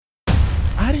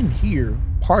I didn't hear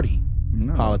party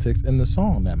politics in the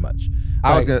song that much.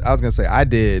 I was gonna say I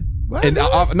did. What? And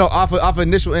off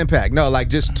initial impact. No, like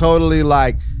just totally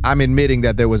like I'm admitting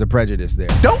that there was a prejudice there.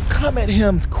 Don't come at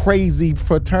him crazy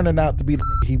for turning out to be the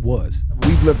he was.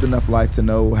 We've lived enough life to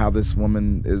know how this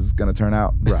woman is gonna turn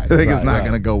out. Right. I think it's not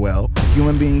gonna go well.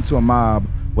 Human being to a mob,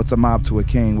 what's a mob to a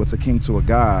king? What's a king to a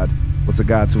god? What's a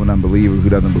god to an unbeliever who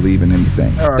doesn't believe in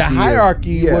anything? The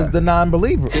hierarchy was the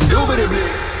non-believer.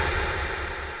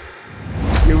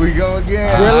 Here we go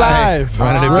again. We're live.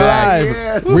 Running it We're back. live.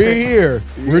 Yes. We're here.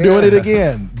 We're doing it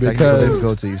again because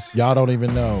difficulties. y'all don't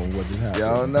even know what just happened.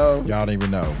 Y'all know. Y'all don't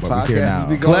even know, but Podcast we're here now.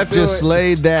 is Clef just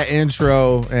slayed that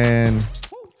intro and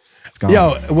it's gone.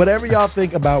 Yo, whatever y'all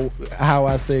think about how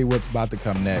I say what's about to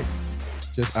come next,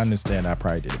 just understand I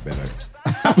probably did it better.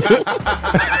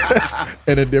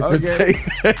 In a different take.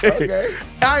 Okay.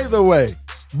 Either way.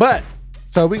 But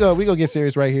so we go get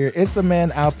serious right here. It's a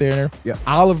man out there,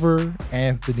 Oliver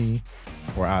Anthony,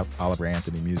 or Oliver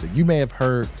Anthony Music. You may have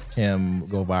heard him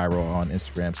go viral on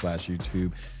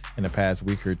Instagram/YouTube in the past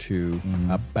week or two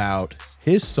about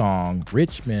his song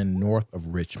Richmond North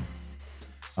of Richmond.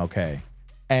 Okay.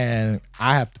 And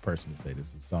I have to personally say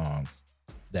this is a song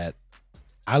that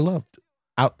I loved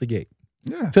out the gate.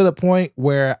 Yeah. To the point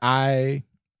where I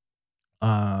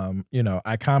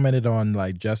commented on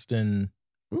like Justin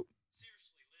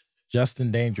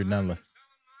Danger Nunley.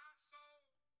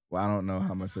 Well, I don't know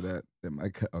how much of that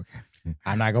might cut. Okay.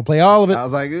 I'm not gonna play all of it. I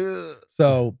was like, ugh.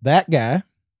 So that guy,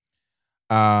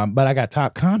 but I got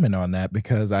top comment on that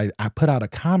because I put out a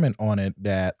comment on it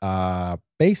that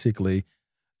basically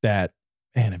that,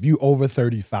 man, if you over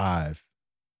 35,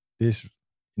 this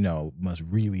must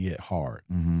really hit hard.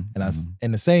 And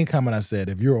in the same comment I said,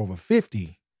 if you're over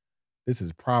 50, this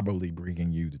is probably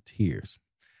bringing you to tears.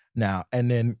 Now,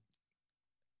 and then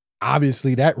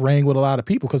obviously that rang with a lot of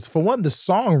people because for one, the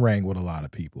song rang with a lot of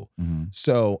people.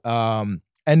 So, and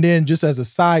then just as a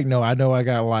side note, I know I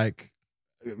got like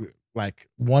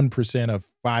 1% of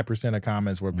 5% of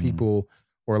comments where people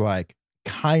were like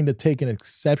kind of taking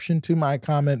exception to my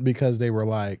comment because they were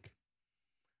like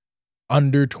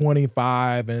under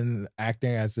 25 and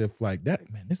acting as if like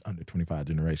that, man, this under 25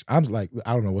 generation. I'm like,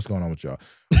 I don't know what's going on with y'all.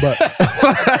 But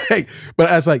but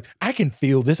I was like, I can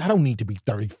feel this. I don't need to be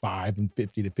 35 and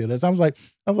 50 to feel this. I was like,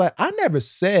 I never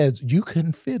said you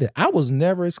couldn't feel it. I was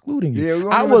never excluding you. Yeah, we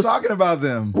weren't even talking about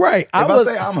them. Right. If I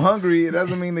say I'm hungry, it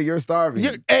doesn't mean that you're starving.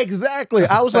 Yeah, exactly.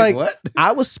 I was like, what?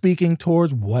 I was speaking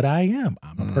towards what I am.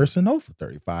 I'm a person over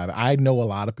 35. I know a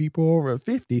lot of people over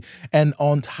 50. And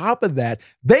on top of that,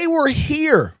 they were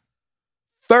here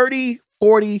 30,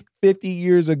 40, 50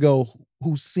 years ago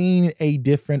who've seen a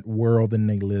different world than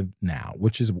they live now,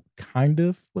 which is kind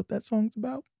of what that song's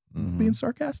about, being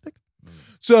sarcastic.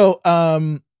 So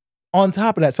on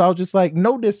top of that, so I was just like,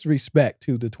 no disrespect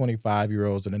to the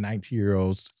 25-year-olds and the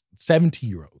 19-year-olds,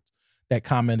 70-year-olds that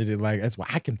commented it like, that's why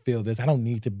I can feel this. I don't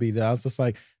need to be there. I was just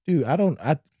like, dude,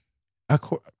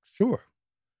 sure.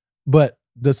 But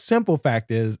the simple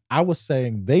fact is, I was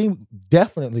saying they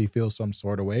definitely feel some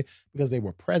sort of way because they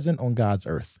were present on God's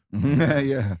earth.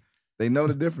 Yeah. They know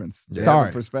the difference. They have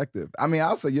a perspective. I mean,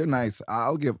 I'll say you're nice.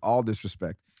 I'll give all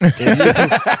disrespect.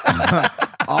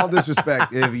 All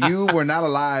disrespect. If you were not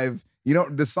alive,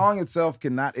 the song itself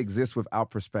cannot exist without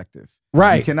perspective.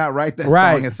 Right. You cannot write that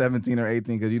song at 17 or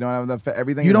 18 because you don't have enough.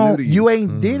 Everything is new to you. You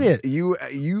ain't did it.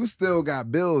 You still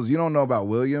got bills. You don't know about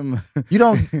William. You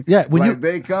don't. Yeah. When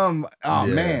they come. Oh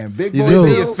man, big boy.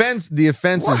 Bills. The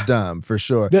offense is dumb for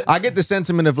sure. I get the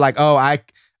sentiment of like, oh,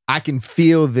 I can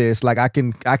feel this, like I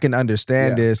can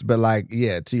understand this, but like,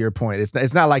 to your point,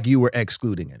 it's not like you were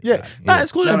excluding it. Yeah, not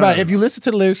excluding about it. If you listen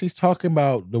to the lyrics, he's talking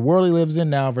about the world he lives in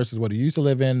now versus what he used to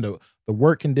live in, the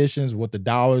work conditions, what the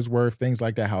dollar's worth, things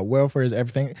like that, how welfare is,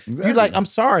 everything. Exactly. You're like, I'm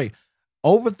sorry,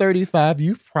 over 35,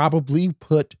 you probably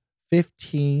put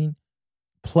 15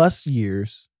 plus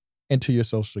years into your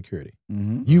Social Security.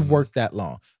 You've worked that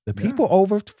long. The people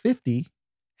over 50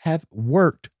 have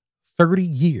worked 30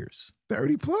 years.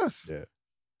 30 plus. Yeah.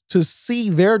 To see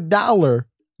their dollar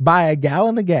buy a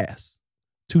gallon of gas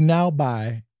to now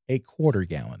buy a quarter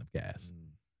gallon of gas.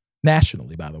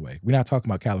 Nationally, by the way. We're not talking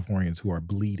about Californians who are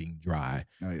bleeding dry,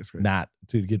 not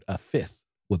to get a fifth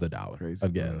with $1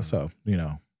 of gas. So,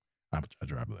 I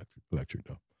drive electric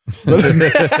though.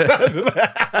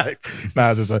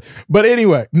 But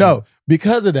anyway, no,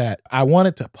 because of that, I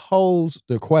wanted to pose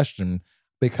the question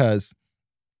because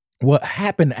what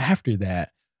happened after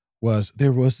that was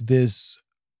there was this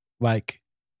like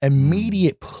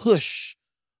immediate push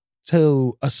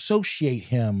to associate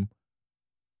him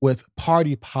with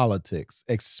party politics,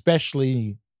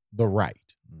 especially the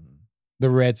right, the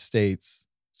red states,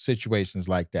 situations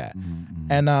like that.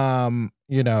 And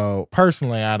you know,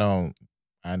 personally, I don't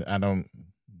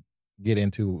get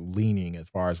into leaning as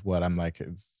far as what I'm like.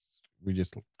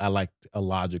 I like a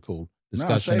logical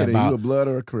discussion about you a blood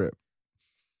or a Crip.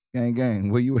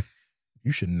 Gang. Where you?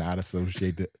 You should not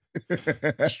associate that.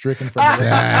 Stricken from the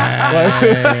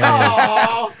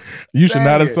You should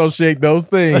not associate those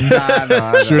things.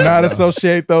 Should not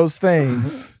associate those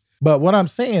things. But what I'm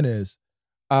saying is,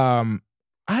 I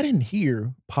didn't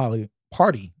hear party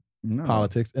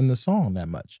politics in the song that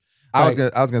much. I was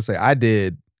gonna say I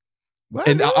did. What?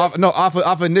 And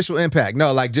off initial impact.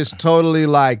 No, like just totally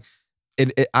like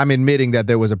I'm admitting that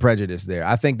there was a prejudice there.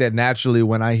 I think that naturally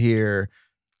when I hear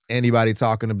anybody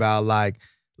talking about like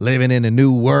living in a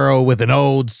new world with an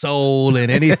old soul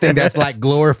and anything that's like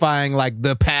glorifying like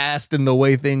the past and the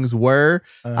way things were,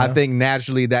 I think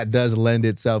naturally that does lend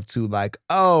itself to like,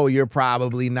 oh, you're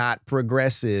probably not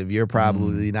progressive. You're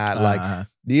probably not like,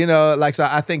 you know, like, so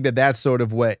I think that that's sort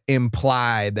of what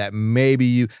implied that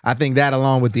maybe I think that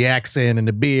along with the accent and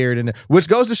the beard and which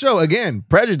goes to show again,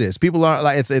 prejudice. People aren't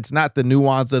like, it's not the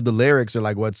nuance of the lyrics or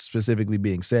like what's specifically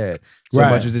being said so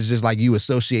much as it's just like you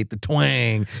associate the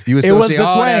twang, you associate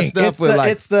all that stuff with like.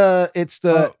 It's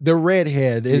the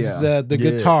redhead, it's the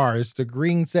guitar, it's the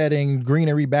green setting,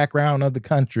 greenery background of the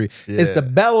country. It's the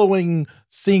bellowing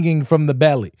singing from the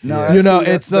belly. No, you know,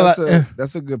 that's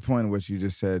a good point what you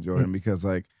just said, Jordan, because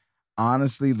like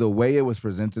honestly, the way it was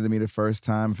presented to me the first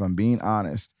time, if I'm being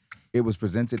honest, it was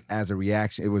presented as a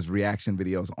reaction. It was reaction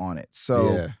videos on it.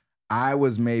 So I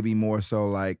was maybe more so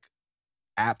like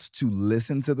apt to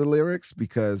listen to the lyrics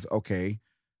because, okay,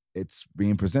 it's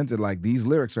being presented like these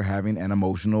lyrics are having an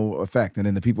emotional effect. And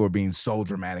then the people are being so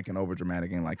dramatic and over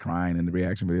dramatic and like crying in the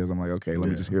reaction videos. I'm like, okay, let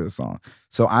me just hear the song.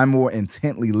 So I'm more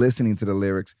intently listening to the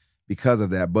lyrics because of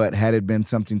that. But had it been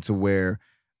something to where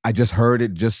I just heard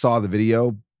it, just saw the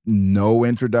video, no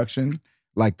introduction,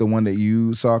 like the one that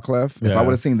you saw, Clef. If I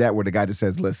would have seen that where the guy just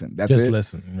says, listen, that's just it.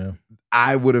 listen,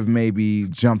 I would have maybe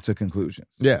jumped to conclusions.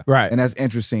 Yeah. Right. And that's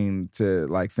interesting to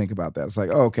like think about that. It's like,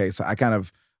 oh, okay, so I kind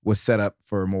of was set up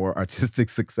for more artistic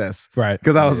success. Right.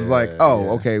 Because I was just like,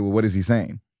 oh, okay, well, what is he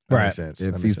saying? That Right. makes sense.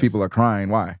 If these people are crying,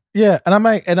 why? Yeah, and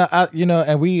I you know,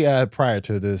 and we prior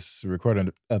to this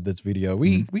recording of this video,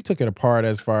 we took it apart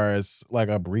as far as like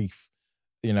a brief,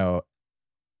 you know,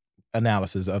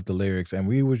 analysis of the lyrics, and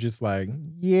we were just like,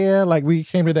 like we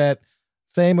came to that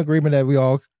same agreement that we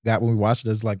all got when we watched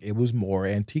it. It's like it was more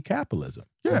anti-capitalism.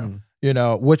 Yeah. You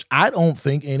know, which I don't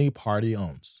think any party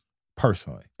owns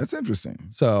personally. That's interesting.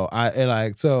 So I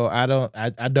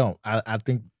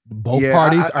think both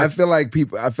parties are. I feel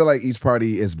like each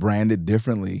party is branded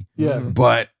differently. Yeah.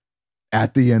 But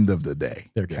at the end of the day,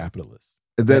 they're capitalists.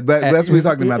 That's what we're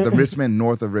talking about, the Richmond,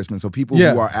 north of Richmond. So people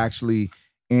who are actually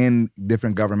in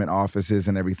different government offices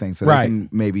and everything. So they can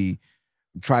maybe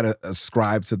try to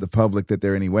ascribe to the public that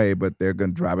they're anyway, but they're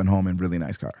driving home in really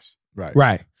nice cars. Right.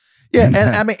 Right. Yeah, and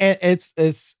I mean, and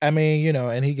it's I mean, you know,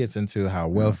 and he gets into how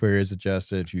welfare is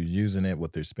adjusted, who's using it,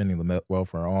 what they're spending the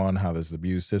welfare on, how this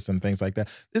abuse system, things like that.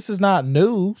 This is not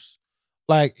news.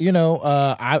 Like, you know,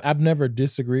 I've never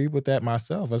disagreed with that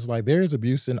myself. It's like there is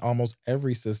abuse in almost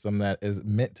every system that is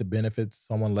meant to benefit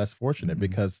someone less fortunate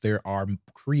because there are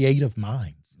creative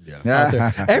minds out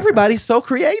there. Everybody's so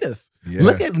creative. Yeah.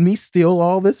 Look at me steal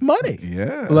all this money.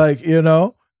 Yeah. Like, you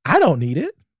know, I don't need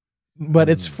it. But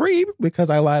it's free because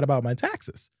I lied about my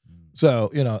taxes. So,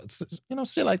 you know,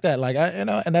 shit like that. Like, and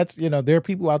that's, you know, there are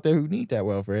people out there who need that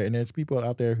welfare, and there's people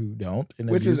out there who don't. And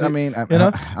which is, I mean, I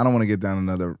don't want to get down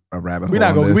another rabbit hole.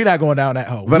 We're not going down that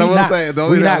hole. But I will say, the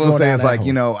only thing I will say is like,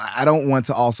 you know, I don't want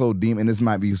to also and this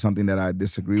might be something that I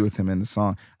disagree with him in the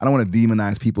song. I don't want to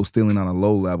demonize people stealing on a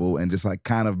low level and just like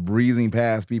kind of breezing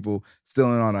past people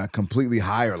stealing on a completely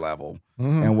higher level.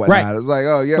 And whatnot. Right. It's like,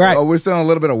 oh yeah, we're stealing a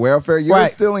little bit of welfare. You're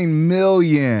stealing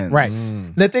millions. Right.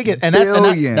 The thing is, and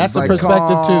that's the like,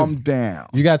 perspective calm too. Down.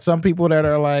 You got some people that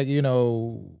are like, you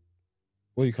know,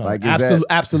 what do you call it?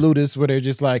 Absolutists, where they're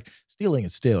just like, stealing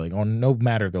is stealing on no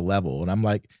matter the level. And I'm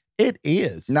like, it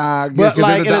is. Nah, because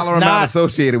there's a dollar amount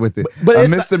associated with it. But a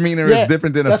misdemeanor is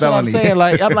different than a felony. What I'm saying.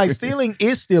 Like, I'm like, stealing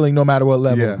is stealing no matter what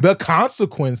level. Yeah. The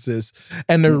consequences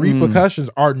and the repercussions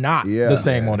are not the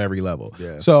same on every level.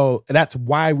 Yeah. So that's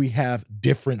why we have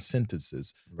different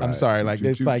sentences. Right. I'm sorry. Like,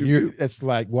 it's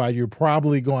like why you're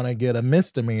probably going to get a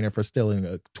misdemeanor for stealing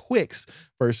a Twix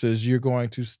versus you're going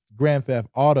to Grand Theft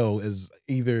Auto is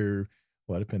either.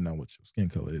 Well, depending on what your skin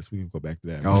color is, we can go back to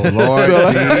that. Oh Lord,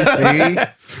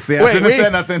 see, I shouldn't have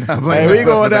said nothing. We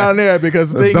going down there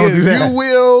because the thing is, you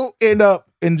will end up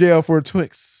in jail for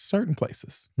certain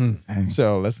places. Dang.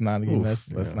 So let's not even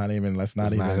Oof, let's not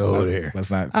go there.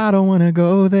 Let's not. I don't want to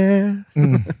go there.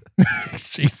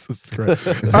 Jesus Christ! Is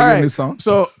All that your right, new song?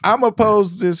 so I'm gonna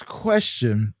pose this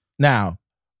question now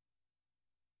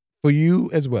for you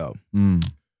as well.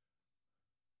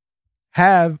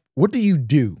 What do you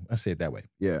do? I say it that way.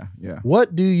 Yeah.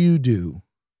 What do you do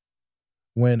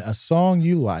when a song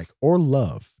you like or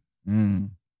love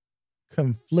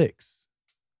conflicts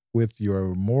with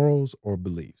your morals or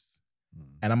beliefs?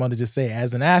 And I'm going to just say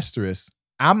as an asterisk,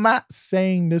 I'm not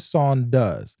saying this song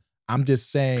does. I'm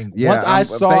just saying once I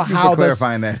saw thank you how for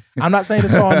clarifying that. I'm not saying the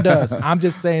song does. I'm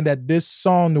just saying that this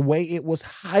song, the way it was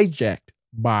hijacked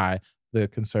by the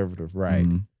conservative right,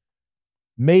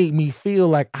 made me feel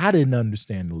like I didn't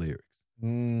understand the lyrics.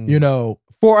 You know,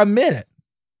 for a minute.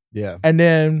 Yeah. And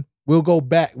then we'll go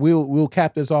back. We'll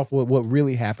cap this off with what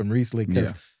really happened recently,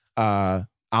 because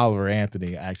Oliver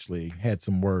Anthony actually had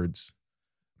some words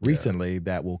recently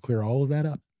that will clear all of that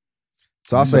up.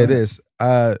 So I'll say this.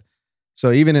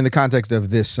 So even in the context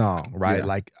of this song, right? Yeah.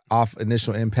 Like off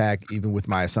initial impact, even with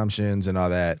my assumptions and all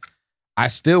that, I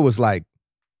still was like,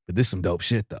 but this is some dope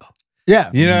shit though.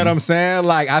 Yeah. You know what I'm saying?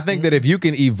 Like, I think that if you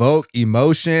can evoke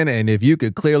emotion and if you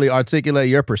could clearly articulate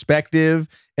your perspective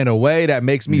in a way that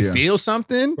makes me feel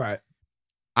something, Right.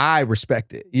 I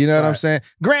respect it. You know what I'm saying?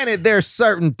 Granted, there's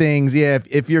certain things,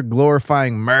 if you're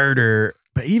glorifying murder,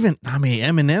 but even, I mean,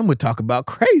 Eminem would talk about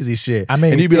crazy shit. I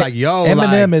mean, and you'd be like, yo,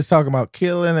 Eminem like, is talking about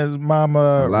killing his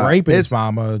mama, raping his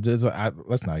mama.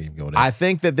 Let's not even go there. I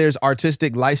think that there's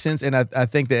artistic license, and I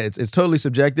think that it's totally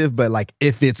subjective, but like,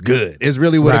 if it's good, is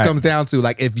really what it comes down to.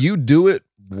 Like, if you do it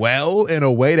well in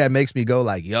a way that makes me go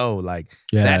like, yo, like,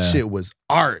 that shit was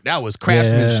art. That was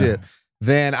craftsmanship.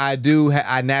 Then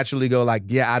I naturally go like,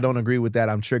 yeah, I don't agree with that.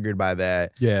 I'm triggered by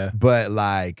that. Yeah. But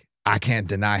like, I can't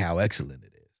deny how excellent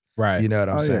it is. Right. You know what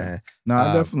I'm saying? Yeah. No,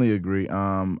 I definitely agree.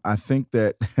 I think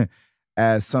that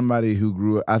as somebody who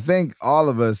grew up, I think all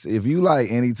of us, if you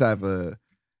like any type of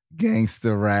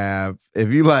gangster rap,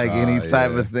 if you like any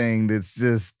type of thing that's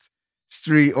just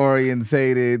street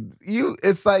orientated,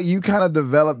 it's like you kind of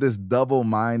develop this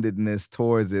double-mindedness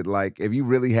towards it. Like if you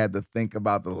really had to think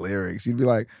about the lyrics, you'd be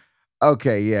like,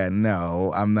 okay, yeah,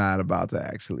 no, I'm not about to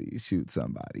actually shoot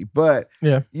somebody. But,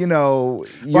 you know,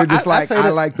 you're just I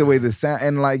like the way this sound.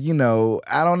 And like, you know,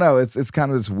 I don't know. It's kind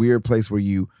of this weird place where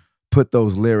you put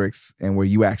those lyrics and where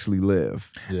you actually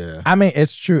live. Yeah. I mean,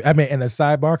 it's true. I mean, in a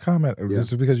sidebar comment,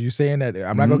 just because you're saying that,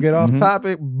 I'm not going to get off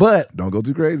topic, but. Don't go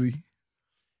too crazy.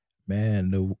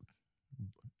 Man,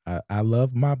 I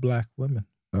love my black women.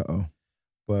 Uh-oh.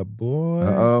 But boy.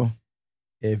 Uh-oh.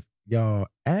 If y'all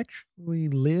actually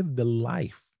live the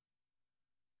life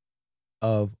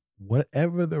of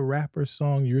whatever the rapper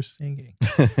song you're singing,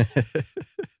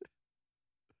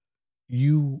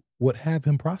 you would have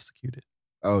him prosecuted.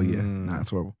 Oh yeah, nah,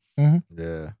 it's horrible.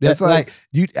 Yeah, that's like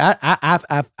you.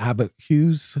 I've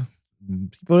accused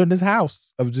people in this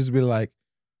house of just being like,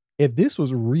 if this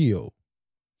was real,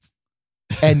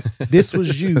 and this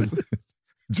was you,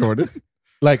 Jordan.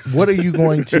 Like, what are you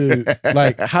going to,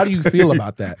 like, how do you feel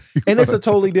about that? And it's a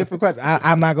totally different question.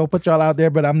 I'm not going to put y'all out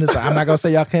there, but I'm not going to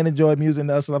say y'all can't enjoy music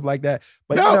and stuff like that.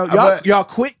 But, no, you know, y'all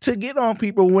quick to get on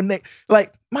people when they,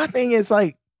 like, my thing is,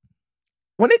 like,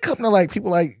 when it comes to, like, people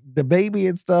like DaBaby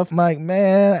and stuff, I'm like,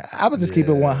 man, I would just keep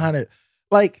it 100.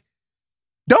 Like,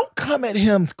 don't come at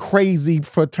him crazy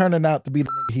for turning out to be the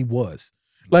nigga he was.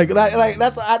 Like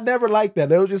that's, I never liked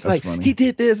that. It was just like, funny. He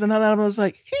did this, and I was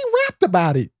like, he rapped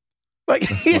about it. Like,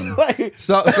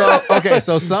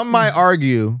 so some might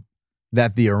argue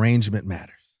that the arrangement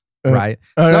matters, right?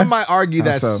 Some might argue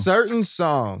that certain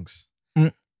songs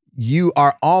you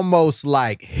are almost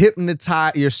like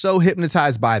hypnotized. You're so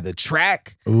hypnotized by the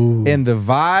track and the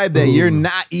vibe that you're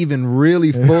not even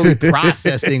really fully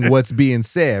processing what's being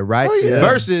said, right?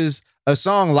 Versus a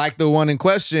song like the one in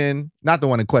question, not the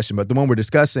one in question, but the one we're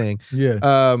discussing,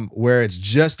 where it's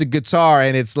just a guitar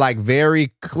and it's like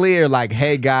very clear, like,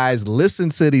 hey guys, listen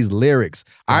to these lyrics.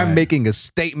 I'm making a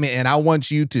statement and I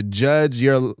want you to judge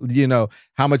your, you know,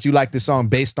 how much you like this song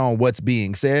based on what's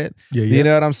being said. You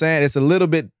know what I'm saying? It's a little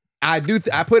bit, I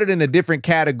put it in a different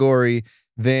category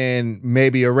than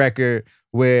maybe a record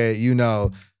where, you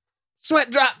know,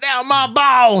 sweat drop down my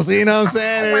balls, you know what I'm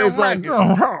saying? It's like,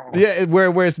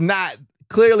 where it's not,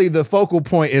 clearly the focal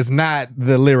point is not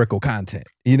the lyrical content.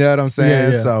 You know what I'm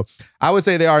saying? So I would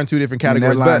say they are in two different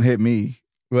categories. That line hit me.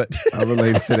 What? I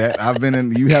related to that.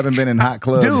 You haven't been in hot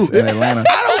clubs in Atlanta.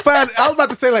 I was about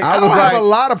to say, like, I have a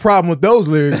lot of problem with those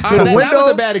lyrics. To the windows, that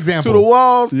was a bad example. To the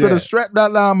walls, to the strap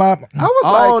down my. I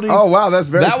was like, oh wow, that's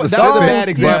very specific. That was a bad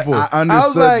example. I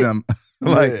understood them.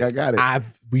 Like, I got it. I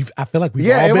feel like we've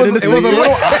Yeah, all it been in was, the it was a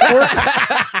situation. little awkward.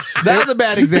 That was a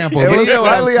bad example. It but was you know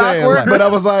what I'm slightly saying. awkward, Like, but I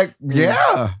was like,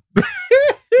 yeah.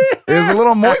 It's a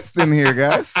little moist in here,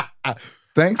 guys.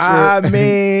 Thanks for. I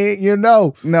mean, you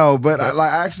know. No, but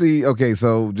actually, okay.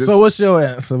 So just. So what's your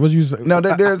answer? What you say? No,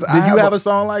 there's. Did you have a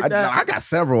song like that? No, I got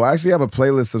several. I actually have a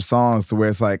playlist of songs to where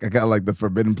it's like I got like the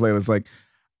forbidden playlist. Like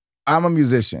I'm a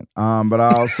musician, but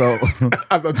I also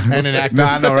and an actor. No,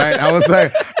 I know, right? I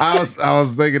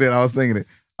was thinking it.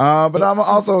 But I'm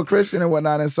also a Christian and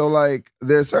whatnot, and so like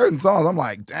there's certain songs I'm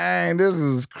like, dang, this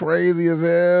is crazy as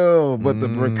hell. But the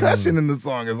percussion in the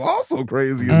song is also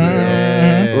crazy as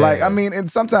hell. Like, I mean,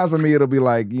 and sometimes for me it'll be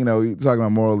like, you know, you're talking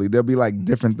about morally, there'll be like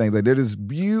different things. Like there's just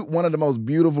one of the most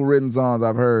beautiful written songs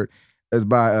I've heard is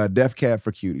by Def Cat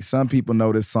for Cutie. Some people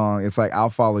know this song. It's like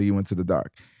I'll Follow You Into the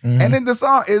Dark. And then the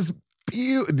song is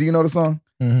beautiful. Do you know the song?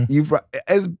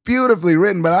 It's beautifully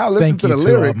written, but I listen to the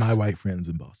lyrics. My white friends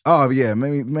in Boston. Oh yeah,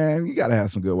 maybe, man, you gotta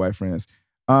have some good white friends.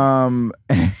 But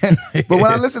when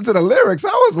I listened to the lyrics, I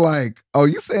was like, "Oh,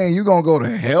 you saying you gonna go to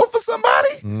hell for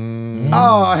somebody?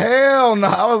 Oh hell no!"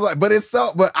 I was like, "But it's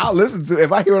so." But I'll listen to it.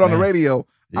 If I hear it on the radio,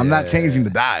 I'm not changing the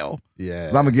dial. Yeah,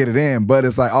 I'm gonna get it in. But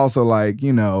it's like also like,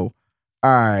 you know,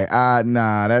 all right,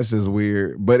 nah, that's just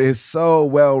weird. But it's so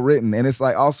well written, and it's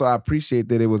like also I appreciate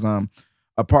that it was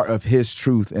a part of his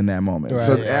truth in that moment. Right,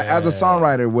 So as a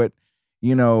songwriter, what,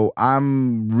 you know,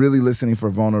 I'm really listening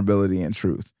for vulnerability and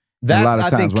truth. That's, a lot of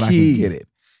times when key. I can get it.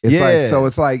 It's like, so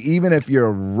it's like, even if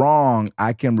you're wrong,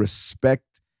 I can respect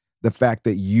the fact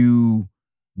that you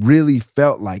really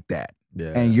felt like that.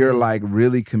 Yeah. And you're like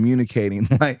really communicating.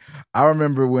 Like, I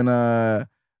remember when the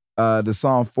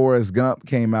song Forrest Gump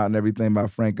came out and everything by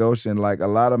Frank Ocean, like a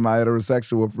lot of my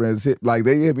heterosexual friends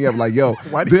they hit me up like, yo,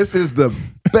 this is the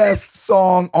best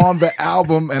song on the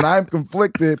album and I'm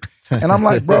conflicted. And I'm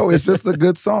like, bro, it's just a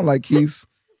good song. Like he's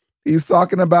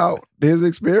talking about his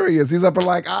experience. He's up and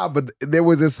like, but there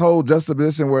was this whole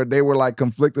juxtaposition where they were like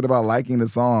conflicted about liking the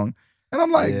song. And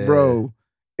I'm like, bro,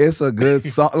 it's a good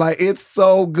song. Like, it's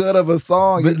so good of a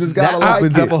song. You just gotta like it. That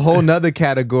opens up a whole nother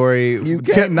category.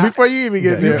 Before you even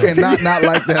get there, you cannot not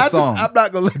like that song. I'm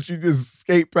not gonna let you just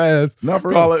skate past. No,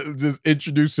 for call real. it just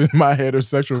introducing my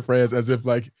heterosexual friends as if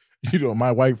like, you know,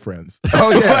 my white friends. Oh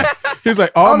yeah. He's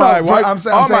like all my white,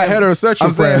 my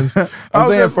heterosexual friends. I'm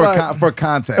saying for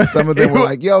context. Some of them were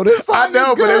like, "Yo, this song I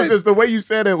know, is good." but it was just the way you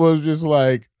said it was just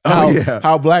like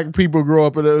how black people grow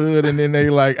up in the hood, and then they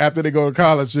like after they go to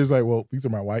college, it's like, well, these are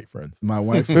my white friends. My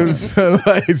white friends.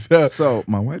 So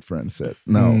my white friend said,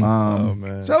 "No." Oh,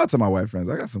 man. Shout out to my white friends.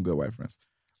 I got some good white friends.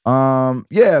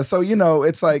 Yeah. So you know,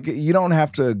 it's like you don't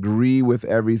have to agree with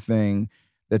everything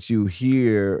that you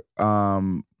hear,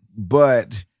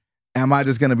 but. Am I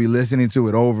just gonna be listening to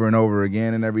it over and over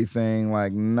again and everything?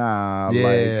 Like, nah.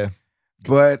 Yeah. Like,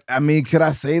 but I mean, could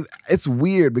I say it's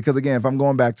weird because again, if I'm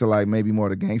going back to like maybe more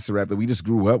the gangster rap that we just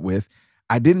grew up with,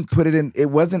 I didn't put it in. It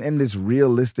wasn't in this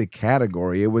realistic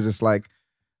category. It was just like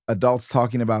adults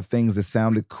talking about things that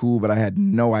sounded cool, but I had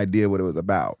no idea what it was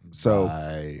about. So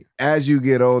as you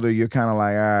get older, you're kind of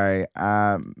like, all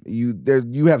right,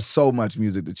 you have so much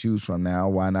music to choose from now.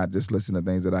 Why not just listen to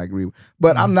things that I agree with?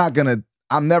 But I'm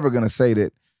never gonna say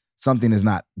that something is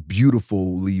not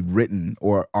beautifully written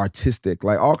or artistic.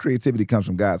 Like all creativity comes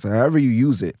from God. So however you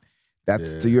use it,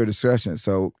 that's to your discretion.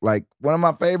 So like one of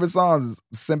my favorite songs is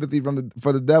 "Sympathy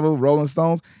for the Devil," Rolling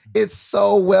Stones. It's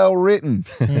so well written.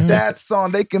 That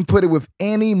song, they can put it with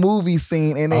any movie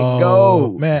scene and it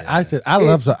goes. Man,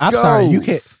 I'm sorry, you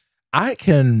can't. I've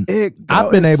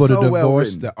been able to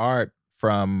divorce the art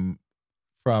from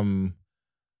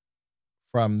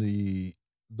the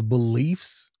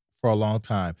beliefs for a long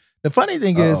time. The funny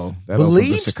thing is, that beliefs.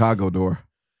 opens the Chicago door.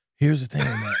 Here's the thing,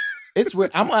 man. It's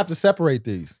weird. I'm gonna have to separate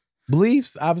these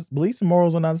beliefs. Beliefs and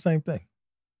morals are not the same thing.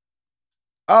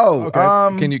 Oh,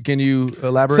 okay. Can you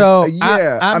elaborate? So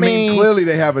yeah, I mean, clearly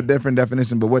they have a different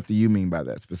definition. But what do you mean by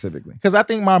that specifically? Because I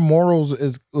think my morals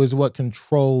is what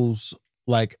controls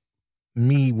like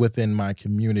me within my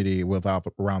community,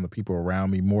 around the people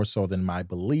around me, more so than my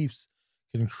beliefs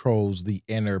controls the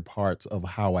inner parts of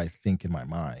how I think in my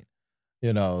mind,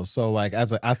 you know. So like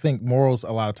I think morals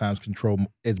a lot of times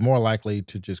is more likely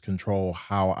to just control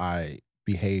how I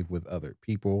behave with other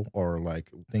people or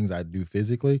like things I do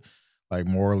physically. Like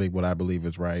morally, what I believe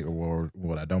is right or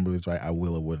what I don't believe is right, I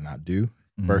will or would not do.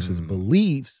 Versus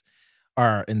beliefs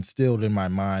are instilled in my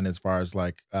mind as far as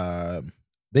like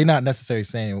they're not necessarily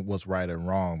saying what's right and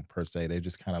wrong per se. They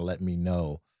just kind of let me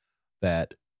know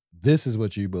that this is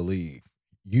what you believe.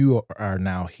 you are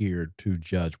now here to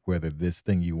judge whether this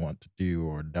thing you want to do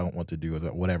or don't want to do or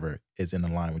whatever is in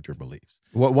line with your beliefs.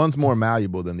 One's more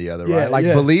malleable than the other, Yeah, right? Like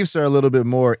yeah. beliefs are a little bit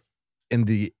more in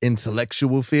the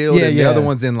intellectual field, and the other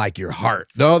one's in like your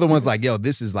heart. The other one's like, yo,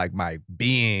 this is like my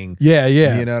being. Yeah,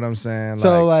 yeah. You know what I'm saying?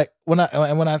 So like when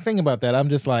I think about that, I'm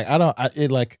just like,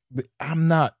 I'm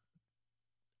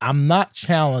not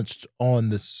challenged on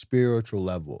the spiritual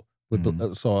level with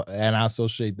and I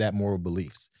associate that more with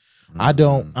beliefs.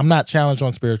 I'm not challenged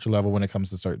on spiritual level when it comes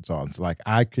to certain songs. Like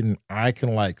I can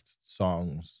like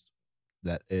songs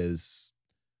that is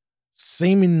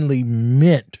seemingly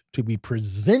meant to be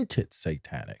presented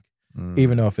satanic,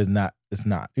 even though if it's not.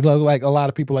 You know, like a lot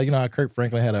of people, like, you know, Kirk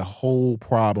Franklin had a whole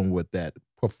problem with that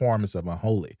performance of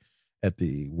Unholy at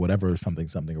the whatever something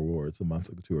awards a month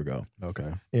or two ago.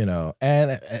 Okay. You know,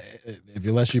 and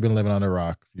unless you've been living on a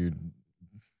rock,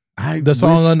 the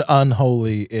song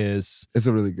Unholy it's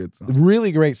a really good song.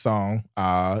 Really great song.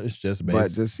 It's just based,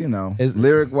 but just, you know,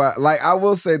 lyric wise, like I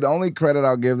will say the only credit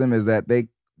I'll give them is that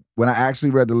when I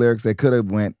actually read the lyrics, they could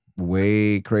have went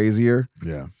way crazier.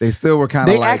 Yeah. They still were kind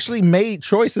of They actually made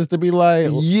choices to be like,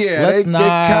 yeah, they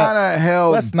kind of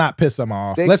held. Let's not piss them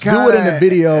off. Let's do it in the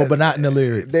video, but not in the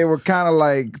lyrics. They were kind of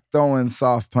like throwing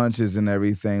soft punches and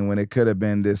everything when it could have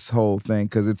been this whole thing,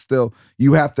 because it's still,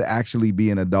 you have to actually be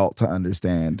an adult to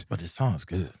understand. But the song's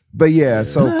good. But yeah,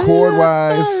 so chord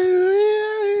wise,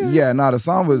 yeah, no, the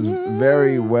song was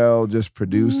very well just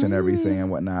produced and everything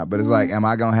and whatnot. But it's like, am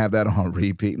I gonna have that on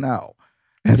repeat? No.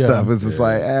 And stuff. It's just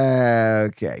like,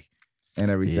 okay. And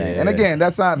everything. Yeah. And again,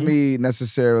 that's not me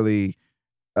necessarily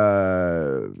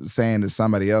saying that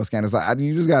somebody else can. It's like,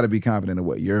 you just got to be confident in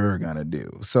what you're going to do.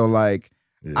 So like,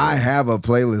 I have a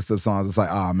playlist of songs. It's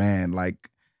like, oh man, like,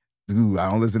 ooh,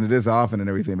 I don't listen to this often and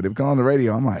everything. But if it comes on the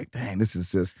radio, I'm like, dang, this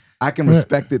is just, I can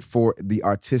respect it for the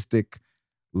artistic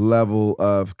level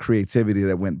of creativity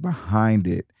that went behind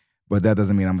it. But that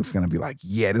doesn't mean I'm just going to be like,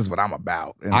 yeah, this is what I'm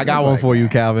about. And I got one for you,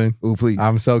 Calvin. Ooh, please.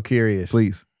 I'm so curious.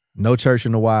 Please. No Church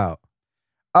in the Wild.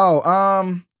 Oh,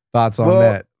 thoughts on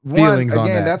that? Feelings on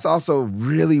that? Again, that's also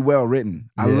really well written.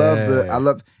 I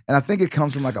love, and I think it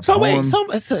comes from like a poem.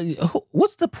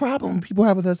 What's the problem people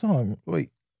have with that song? Wait.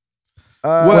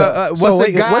 What's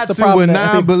the problem to a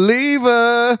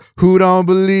non-believer who don't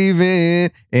believe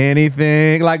in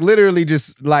anything? Like literally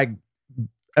just like,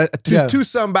 to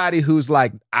somebody who's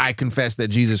like, I confess that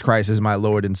Jesus Christ is my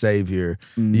Lord and Savior.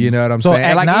 You know what I'm saying?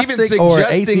 And like even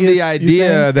suggesting the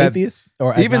idea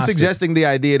that suggesting the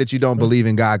idea that you don't believe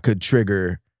in God could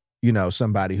trigger, you know,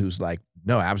 somebody who's like,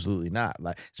 no, absolutely not.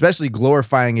 Like, especially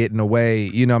glorifying it in a way,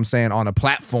 you know what I'm saying, on a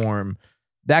platform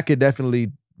that could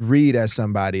definitely read as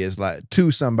somebody as like, to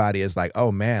somebody as like,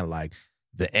 oh man, like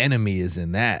the enemy is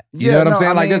in that. You know what I'm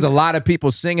saying? Like there's a lot of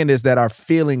people singing this that are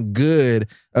feeling good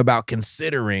about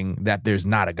considering that there's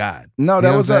not a God. No,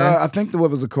 that was I think what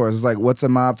was the chorus? It's like, what's a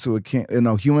mob to a king? You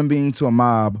know, human being to a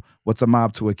mob. What's a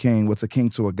mob to a king? What's a king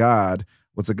to a God?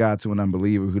 What's a God to an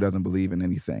unbeliever who doesn't believe in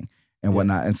anything and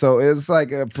whatnot? And so it's like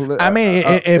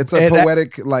it's a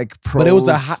poetic like prose. But it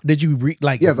was did you read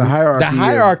like? Yes, a hierarchy. The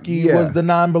hierarchy was the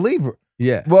non-believer.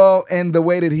 Yeah. Well, and the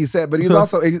way that he said, but he's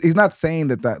also, he's not saying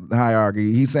that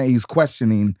hierarchy. He's saying, he's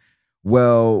questioning,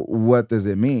 well, what does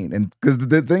it mean? And because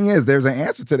the thing is, there's an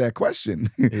answer to that question.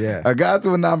 Yeah. A God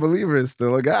to a non-believer is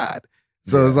still a God.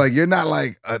 So it's like, you're not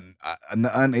like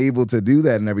unable to do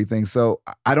that and everything. So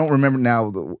I don't remember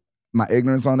now. My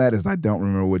ignorance on that is I don't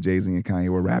remember what Jay-Z and Kanye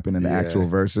were rapping in the actual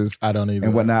verses. I don't even.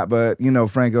 And whatnot. But, you know,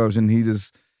 Frank Ocean, he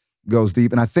just goes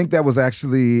deep. And I think that was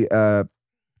actually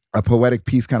a poetic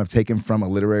piece kind of taken from a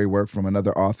literary work from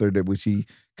another author that which he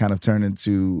kind of turned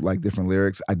into like different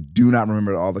lyrics. I do not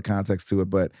remember all the context to it,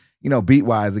 but you know, beat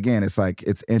wise, again, it's like,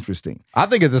 it's interesting. I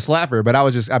think it's a slapper, but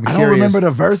I'm curious. I don't remember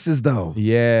the verses though.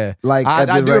 Yeah. Like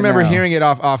I do remember hearing it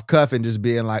off cuff and just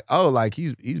being like, oh, like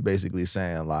he's basically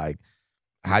saying like,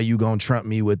 how you gonna trump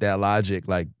me with that logic?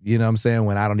 Like, you know what I'm saying?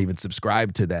 When I don't even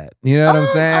subscribe to that. You know what I'm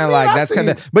saying? I mean, like that's kind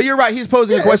of, but you're right. He's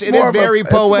posing a question. It is very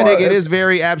poetic. It is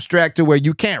very abstract to where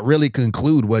you can't really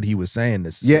conclude what he was saying.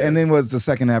 Yeah. And then what's the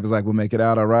second half is like, we'll make it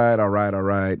out. All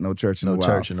right. No church in the wild.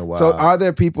 No church in the wild. So are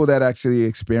there people that actually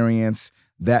experience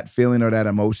that feeling or that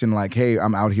emotion? Like, hey,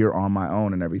 I'm out here on my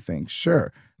own and everything.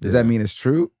 Sure. Does that mean it's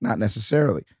true? Not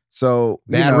necessarily. So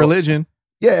bad religion.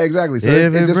 Yeah, exactly. So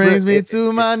if it brings me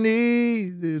to my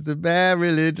knees, it's a bad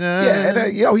religion. Yeah,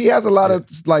 and he has a lot of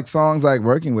like songs like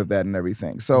working with that and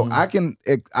everything. So I can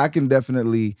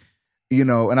definitely, you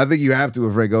know, and I think you have to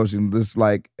with Frank Ocean, just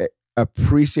like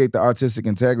appreciate the artistic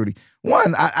integrity.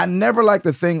 One, I never like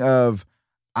the thing of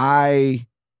I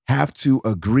have to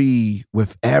agree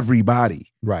with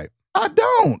everybody. Right. I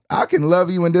don't. don't. I can love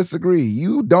you and disagree.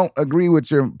 You don't agree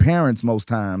with your parents most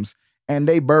times, and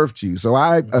they birthed you. So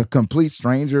I, a complete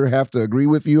stranger, have to agree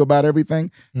with you about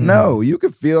everything? No, you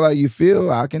can feel how you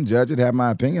feel. I can judge it, have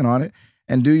my opinion on it,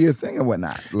 and do your thing and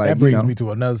whatnot. Like, that brings me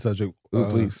to another subject. Ooh,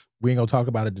 please. We ain't gonna talk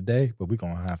about it today, but we're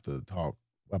gonna have to talk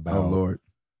about. Oh Lord,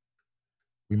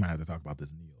 we might have to talk about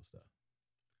this Neo stuff.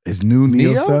 Is new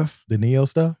Neo stuff? The Neo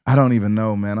stuff? I don't even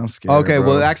know, man. I'm scared. Okay, bro.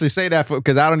 well, actually say that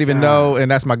because I don't even know, and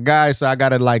that's my guy, so I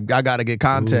gotta get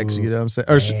context. Ooh, you know what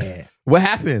I'm saying? Or what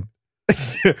happened?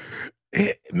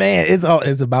 Man,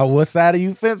 it's about what side of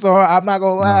you fence on. I'm not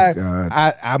gonna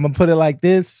lie. I'm gonna put it like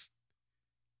this.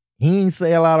 He ain't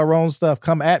say a lot of wrong stuff.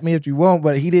 Come at me if you want,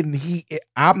 but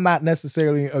I'm not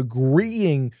necessarily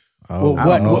agreeing with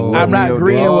I'm not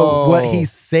agreeing with what he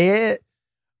said,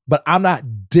 but I'm not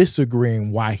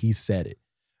disagreeing why he said it.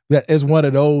 That is one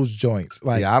of those joints.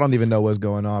 Like, yeah, I don't even know what's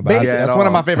going on, but that's one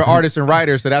of my favorite artists and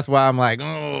writers, so that's why I'm like,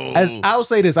 oh. I'll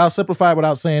say this, I'll simplify it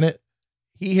without saying it.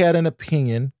 He had an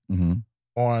opinion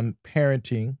on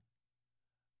parenting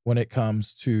when it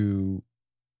comes to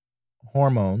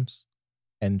hormones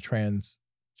and trans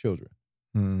children.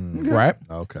 Right?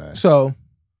 Okay. So,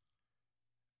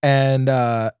 and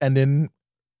then,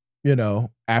 you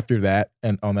know, after that,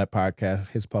 and on that podcast,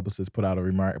 his publicist put out a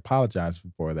remark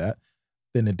apologizing for that.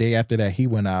 Then the day after that, he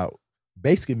went out,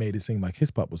 basically made it seem like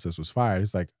his publicist was fired.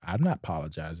 It's like, I'm not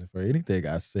apologizing for anything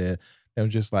I said. It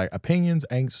was just like, opinions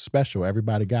ain't special.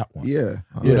 Everybody got one. Yeah.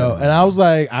 You know, and I was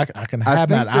like, I can have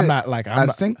that. I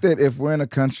think that if we're in a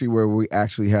country where we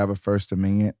actually have a First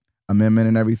Amendment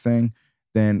and everything,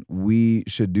 then we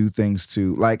should do things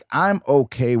to, like, I'm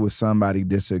okay with somebody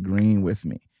disagreeing with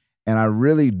me. And I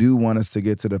really do want us to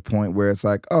get to the point where it's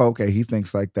like, oh, okay, he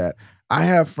thinks like that.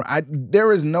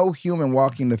 There is no human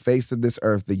walking the face of this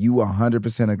earth that you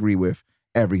 100% agree with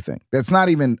everything. That's not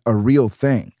even a real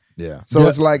thing. Yeah. So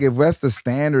it's like, if that's the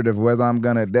standard of whether I'm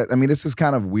gonna, this is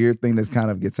kind of weird thing that kind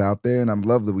of gets out there, and I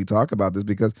love that we talk about this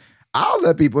because I'll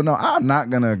let people know I'm not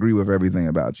gonna agree with everything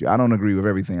about you. I don't agree with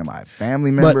everything of my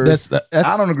family members.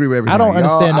 I don't agree with everything. I don't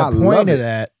understand the point of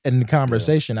that in the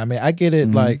conversation. Yeah. I mean, I get it.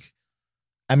 Like,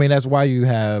 I mean, that's why you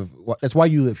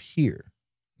live here.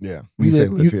 Yeah. When you say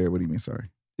live here, what do you mean? Sorry.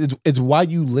 It's why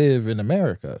you live in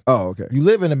America. Oh, okay. You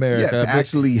live in America. Yeah, to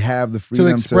actually have the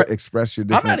freedom to express your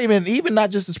different... I'm not even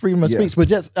not just the freedom of speech, but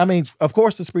just, I mean, of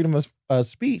course, the freedom of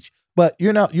speech, but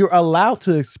you're allowed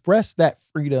to express that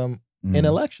freedom in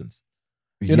elections.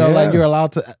 You know, like, you're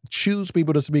allowed to choose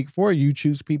people to speak for you,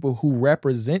 choose people who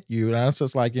represent you. And it's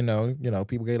just like, you know,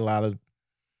 people get a lot of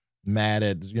mad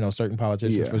at, you know, certain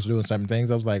politicians for doing certain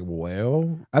things. I was like,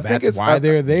 well, that's why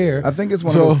they're there. I think it's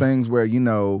one of those things where, you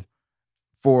know,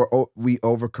 we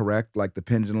overcorrect, like the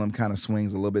pendulum kind of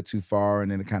swings a little bit too far,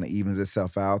 and then it kind of evens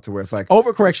itself out to where it's like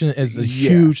overcorrection is a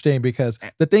huge thing, because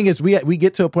the thing is we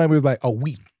get to a point where it's like, oh,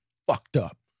 we fucked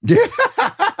up. Yeah.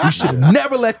 We should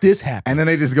never let this happen. And then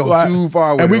they just go too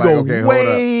far with and it. We go okay,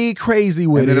 way crazy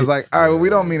with it. And then it's like, all right, well, we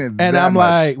don't mean it. And I'm much.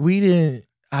 Like, we didn't.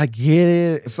 I get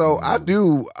it. So I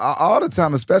do all the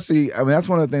time, especially, I mean, that's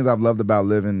one of the things I've loved about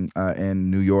living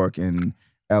in New York and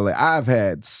LA. I've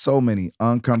had so many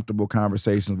uncomfortable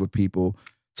conversations with people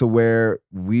to where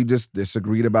we just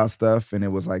disagreed about stuff, and it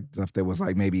was like stuff that was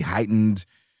like maybe heightened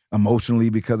emotionally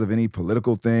because of any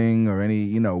political thing or any,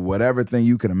 you know, whatever thing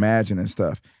you could imagine and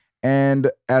stuff. And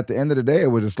at the end of the day, it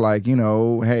was just like, you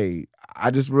know, hey,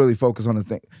 I just really focus on the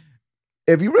thing.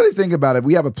 If you really think about it,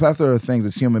 we have a plethora of things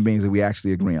as human beings that we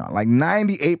actually agree on. Like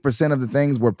 98% of the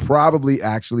things we're probably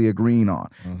actually agreeing on.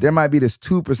 There might be this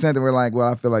 2% that we're like, well,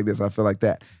 I feel like this, I feel like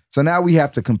that. So now we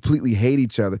have to completely hate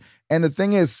each other. And the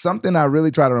thing is, something I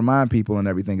really try to remind people and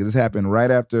everything, because this happened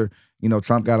right after, you know,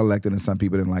 Trump got elected, and some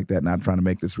people didn't like that. Not trying to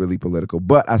make this really political,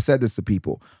 but I said this to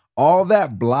people. All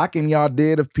that blocking y'all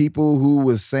did of people who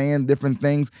was saying different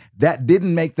things, that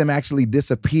didn't make them actually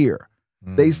disappear.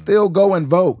 They still go and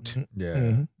vote.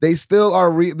 Yeah. They still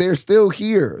are, they're still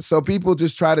here. So people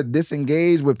just try to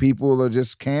disengage with people or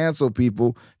just cancel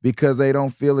people because they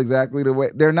don't feel exactly the way.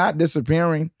 They're not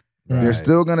disappearing. Right. They're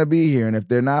still going to be here. And if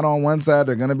they're not on one side,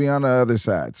 they're going to be on the other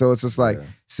side. So it's just like,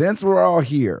 since we're all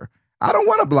here, I don't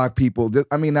want to block people.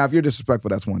 I mean, now if you're disrespectful,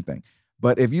 that's one thing.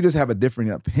 But if you just have a different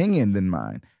opinion than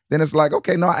mine, then it's like,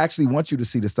 okay, no, I actually want you to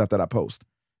see the stuff that I post.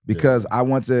 Because I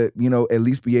want to, you know, at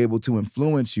least be able to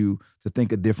influence you to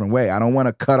think a different way. I don't want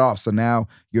to cut off. So now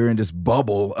you're in this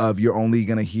bubble of you're only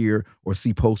going to hear or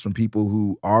see posts from people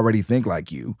who already think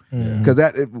like you. Because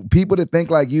people that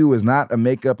think like you is not a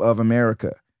makeup of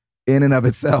America in and of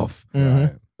itself.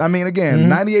 I mean, again,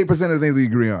 98% of the things we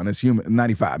agree on as human,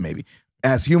 95 maybe,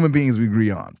 as human beings we agree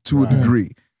on to a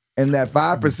degree. And that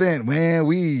 5%, man,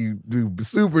 we do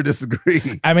super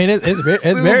disagree. I mean,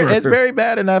 it's very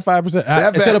bad in that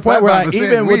 5%. To the point where like,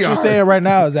 even what you're saying right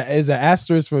now is an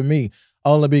asterisk for me,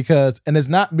 only because, and it's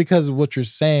not because what you're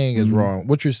saying is wrong.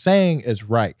 What you're saying is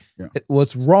right. Yeah.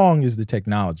 What's wrong is the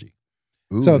technology.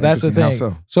 Ooh, so that's the thing.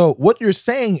 So? So what you're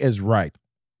saying is right.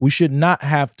 We should not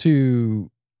have to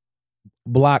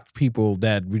block people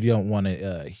that we don't want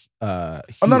to. Oh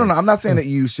no! I'm not saying that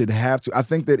you should have to. I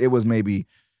think that it was maybe.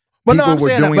 But no, I'm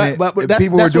saying that, but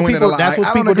people were doing it a lot. That's what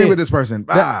I people don't agree did. with this person.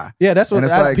 Yeah, that's what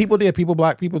like, people did. People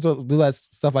block people to do that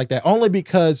stuff like that only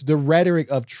because the rhetoric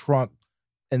of Trump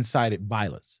incited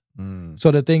violence.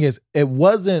 So the thing is, it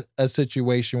wasn't a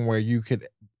situation where you could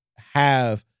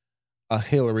have a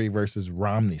Hillary versus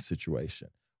Romney situation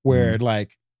where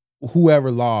like whoever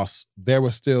lost, there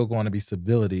was still going to be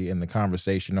civility in the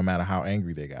conversation no matter how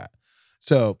angry they got.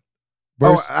 So.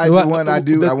 I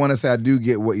want to say I do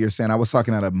get what you're saying. I was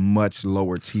talking at a much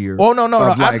lower tier. Oh no.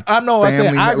 Like I know. I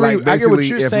said I agree. Like I get what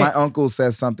you're if saying. My uncle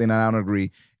says something and I don't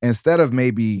agree, instead of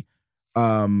maybe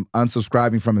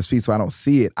unsubscribing from his feed so I don't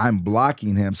see it, I'm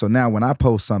blocking him. So now when I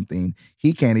post something,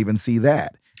 he can't even see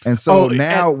that. And so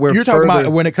now you're talking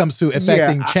about when it comes to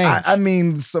affecting change. I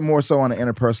mean, some more so on an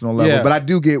interpersonal level. Yeah. But I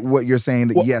do get what you're saying.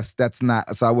 That yes, that's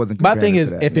not. So I wasn't. My thing is,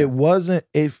 that, if it wasn't,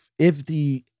 if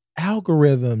the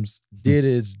algorithms did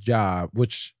its job,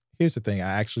 which here's the thing,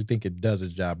 I actually think it does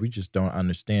its job. We just don't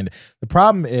understand it. The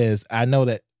problem is, I know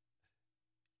that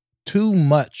too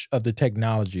much of the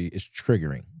technology is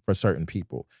triggering for certain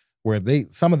people, where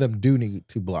some of them do need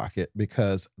to block it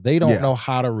because they don't know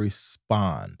how to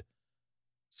respond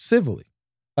civilly.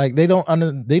 Like they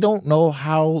don't know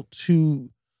how to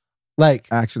like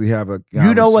actually have a.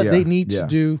 You know what they need to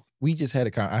do. We just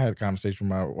had I had a conversation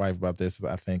with my wife about this.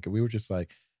 I think we were just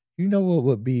like, you know what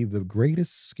would be the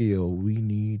greatest skill we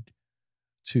need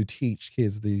to teach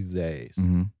kids these days?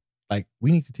 Like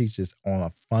we need to teach this on a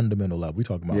fundamental level. We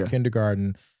talking about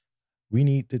kindergarten. We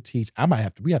need to teach.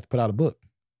 We have to put out a book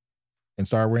and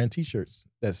start wearing T-shirts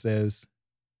that says,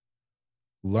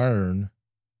 "Learn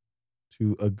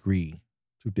to agree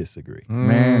to disagree."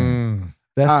 Man.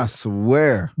 I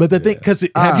swear. But the thing, because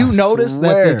have you noticed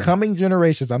that the coming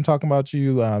generations, I'm talking about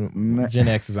you, Gen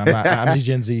X's, I'm these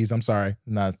Gen Z's, I'm sorry.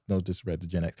 No disrespect to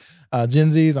Gen X.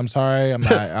 Gen Z's, I'm sorry. I'm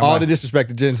all the disrespect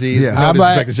to Gen Z's, no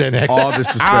disrespect to Gen X. All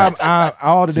disrespect.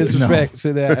 All the disrespect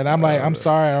to that. And I'm like, I'm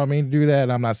sorry, I don't mean to do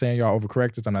that. I'm not saying y'all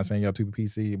overcorrect us. I'm not saying y'all too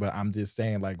PC, but I'm just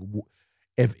saying like,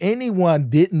 if anyone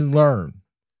didn't learn,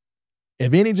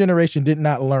 if any generation did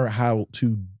not learn how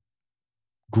to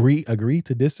agree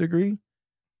to disagree,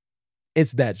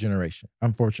 it's that generation,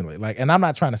 unfortunately. Like, and I'm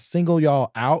not trying to single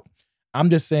y'all out. I'm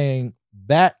just saying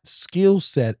that skill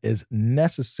set is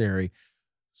necessary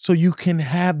so you can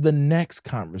have the next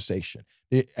conversation.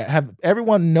 Have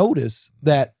everyone notice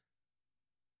that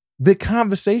the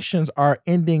conversations are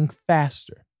ending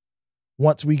faster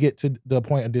once we get to the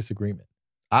point of disagreement.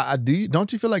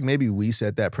 Don't you feel like maybe we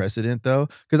set that precedent though?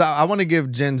 Because I want to give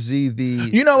Gen Z the.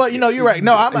 You know what? You're right.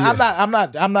 No, I'm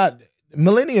not.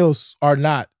 Millennials are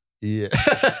not. Yeah,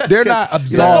 they're not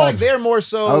absolved. I feel like they're more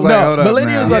so.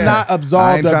 Millennials are not absolved.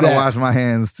 I ain't trying to wash my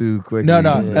hands too quickly. No,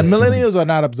 and millennials are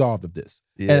not absolved of this.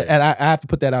 Yeah. And I have to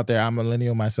put that out there. I'm a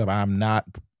millennial myself. I'm not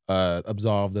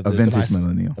absolved of this. Vintage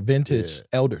millennial. A vintage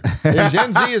elder. And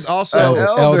Gen Z is also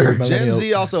elder. Gen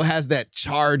Z also has that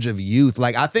charge of youth.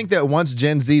 Like I think that once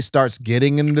Gen Z starts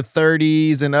getting in the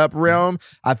 30s and up realm,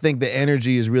 I think the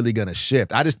energy is really going to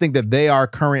shift. I just think that they are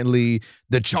currently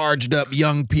the charged up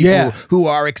young people who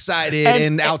are excited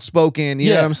and outspoken. You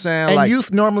know what I'm saying? And like,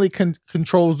 youth normally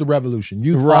controls the revolution.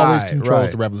 Youth always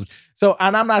controls the revolution. So,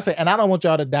 and I'm not saying, and I don't want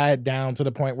y'all to diet down to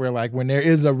the point where like when there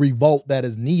is a revolt that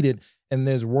is needed in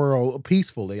this world,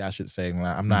 peacefully, I should say.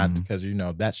 I'm not, because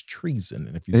that's treason.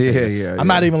 And if you say I'm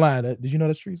not even lying. Did you know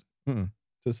that's treason?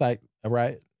 To cite a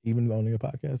riot, even on your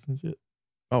podcast and shit.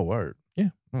 Oh, word. Yeah.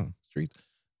 Streets.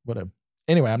 Whatever.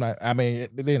 Anyway, I'm not. I mean,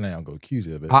 they're not gonna go accuse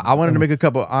you of it. I wanted to make a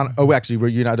couple. Actually, were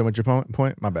you not done with your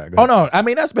point? My bad. Oh no. I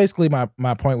mean, that's basically my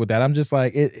point with that. I'm just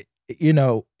like,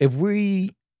 if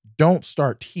we don't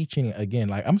start teaching it again,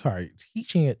 like I'm sorry,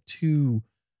 teaching it to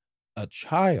a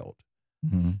child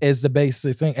is the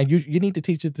basic thing, and you need to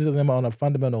teach it to them on a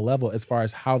fundamental level as far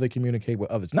as how they communicate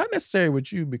with others. Not necessarily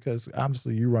with you, because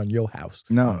obviously you run your house.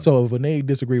 No. So when they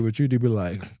disagree with you, they be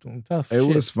like, tough. It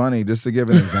was funny just to give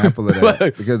an example of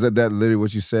that, because that literally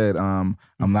what you said. I'm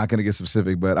not gonna get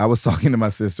specific, but I was talking to my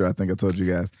sister. I think I told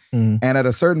you guys, and at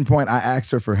a certain point, I asked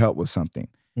her for help with something,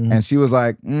 and she was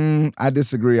like, "I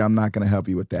disagree. I'm not gonna help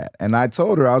you with that." And I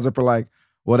told her, I was up for like,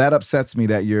 well, that upsets me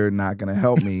that you're not going to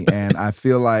help me. And I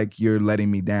feel like you're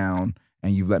letting me down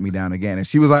and you've let me down again. And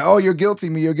she was like, oh, you're guilty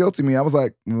me. You're guilty me. I was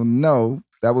like, well, no,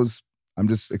 I'm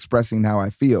just expressing how I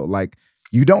feel. Like,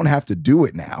 you don't have to do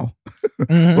it now.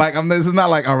 Like, this is not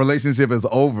like our relationship is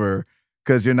over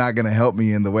because you're not going to help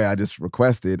me in the way I just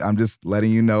requested. I'm just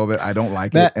letting you know that I don't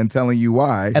like it and telling you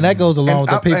why. And that goes along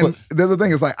with the people. And there's the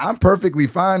thing. It's like, I'm perfectly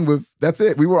fine with, that's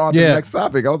it. We were on to the next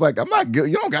topic. I was like, I'm not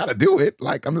guilty. You don't got to do it.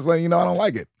 Like, I'm just letting you know I don't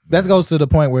like it. That goes to the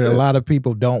point where a lot of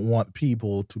people don't want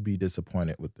people to be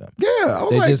disappointed with them. Yeah, I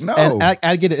was no. And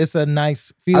I get it. It's a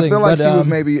nice feeling. I feel like she was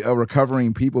maybe a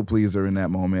recovering people pleaser in that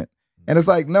moment. And it's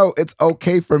like, no, it's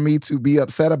okay for me to be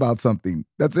upset about something.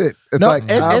 That's it. It's like,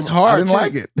 it's hard. I didn't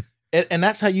like it. And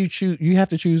that's how you choose. You have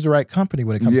to choose the right company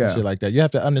when it comes to shit like that. You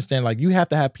have to understand, like, you have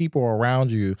to have people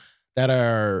around you that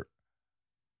are,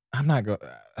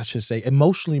 I should say,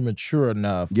 emotionally mature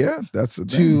enough. Yeah, that's the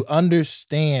thing. To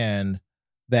understand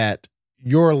that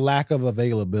your lack of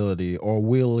availability or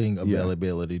willing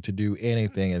availability to do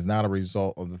anything is not a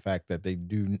result of the fact that they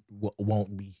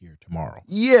won't be here tomorrow.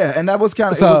 Yeah, and that was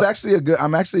kind of, it was actually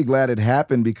I'm actually glad it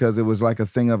happened because it was like a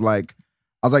thing of like,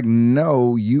 I was like,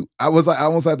 no, I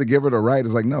almost had to give her the right.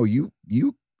 It's like, no,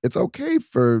 it's okay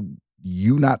for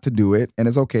you not to do it, and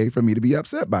it's okay for me to be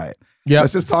upset by it. Yeah,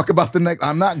 let's just talk about the next.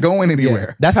 I'm not going anywhere.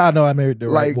 Yeah. That's how I know I married the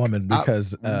right woman,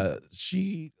 because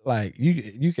she, like,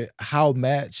 you can, how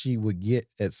mad she would get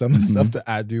at some of the stuff that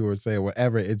I do or say or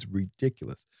whatever. It's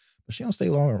ridiculous, but she don't stay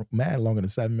mad longer than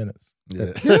 7 minutes.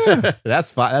 Yeah.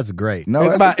 That's fine. That's great.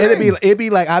 No, it'd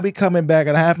be like I'd be coming back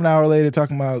and a half an hour later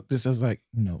talking about this. I was like,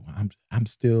 no, I'm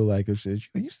still like, you still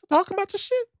talking about this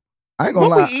shit? I ain't gonna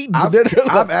lie.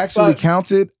 I've actually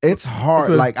counted. It's hard.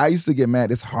 Like, I used to get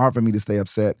mad. It's hard for me to stay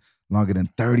upset longer than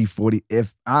 30, 40.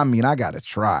 I gotta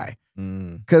try.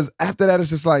 Because after that,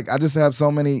 it's just like, I just have so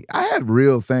many, I had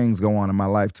real things go on in my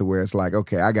life to where it's like,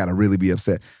 okay, I gotta really be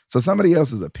upset. So somebody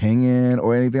else's opinion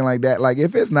or anything like that, like,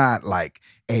 if it's not like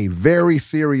a very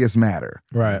serious matter,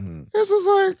 right? It's just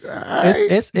like,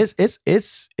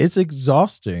 right. It's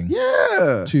exhausting.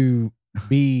 Yeah. To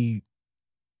be,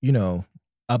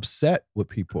 upset with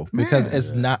people, because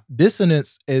it's not,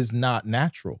 dissonance is not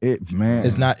natural.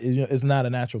 It's not a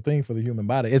natural thing for the human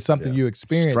body. It's something you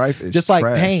experience. Strife is just like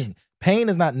trash. Pain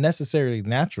is not necessarily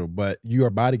natural, but your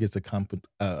body gets accustomed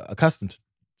to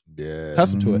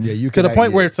it. Yeah, to the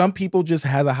point where some people just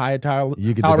has a higher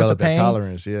you can tolerance develop of pain, that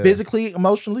tolerance, physically,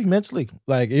 emotionally, mentally.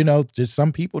 Like, just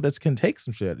some people that can take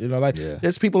some shit.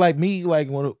 There's people like me, like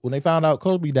when they found out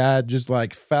Kobe died, just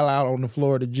like fell out on the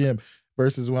floor of the gym.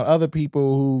 Versus when other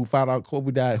people who found out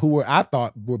Kobe died, I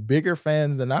thought were bigger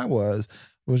fans than I was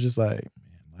just like,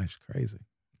 man, life's crazy.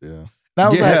 Yeah. And I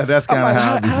was like, that's kind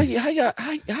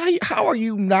of how are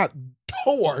you not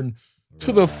torn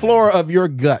to the floor of your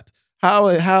gut? How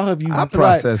have you? I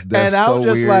processed that. And I was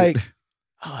just weird. like,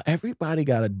 everybody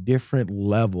got a different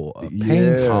level of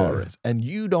pain tolerance, and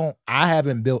I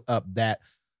haven't built up that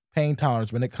pain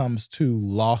tolerance when it comes to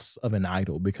loss of an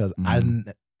idol, because I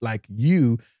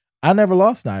never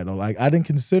lost an idol. Like, I didn't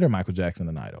consider Michael Jackson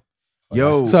an idol.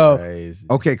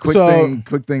 Okay,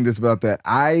 quick thing just about that.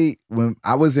 When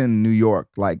I was in New York,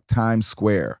 like Times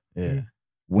Square,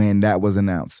 when that was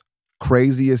announced,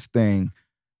 craziest thing,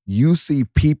 you see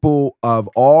people of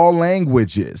all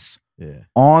languages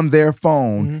on their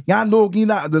phone. Y'all know,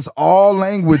 there's all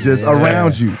languages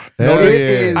around you.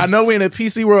 I know we're in a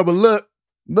PC world, but look,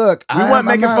 we weren't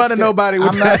making fun of nobody.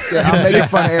 I'm not scared. I'm making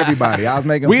fun of everybody. I was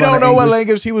making we fun don't of know English. what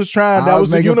language he was trying. That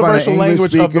was the universal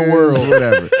language of the world.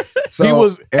 Whatever. So he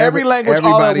was every language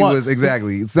all at once. Was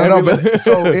exactly.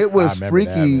 So it was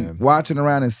freaky watching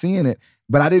around and seeing it,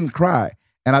 but I didn't cry.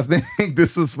 And I think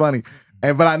this was funny.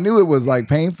 But I knew it was like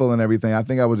painful and everything. I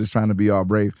think I was just trying to be all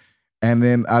brave. And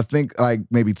then I think like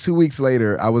maybe 2 weeks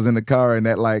later, I was in the car and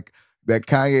that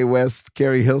Kanye West,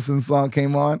 Carrie Hilson song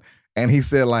came on. And he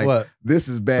said, like, this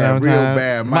is bad, real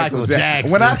bad, Michael Jackson.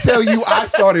 When I tell you, I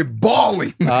started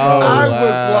bawling.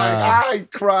 I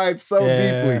cried so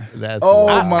deeply.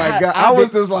 My God. I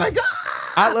was just like,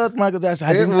 I loved Michael Jackson.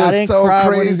 I didn't so cry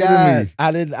crazy when he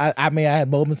died. to me. I had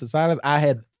moments of silence. I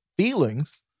had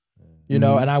feelings, and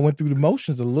I went through the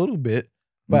motions a little bit.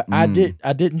 But I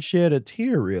didn't shed a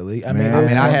tear, really. I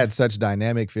had such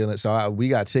dynamic feelings. So we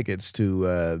got tickets to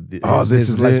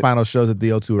his final shows at the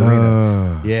O2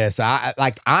 Arena. Yeah, so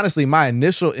I honestly, my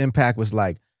initial impact was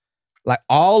like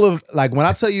all of, like, when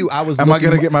I tell you I was Am I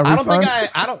going to get my refund?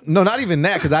 No, not even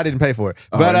that, because I didn't pay for it.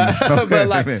 But but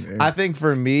like, I think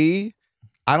for me,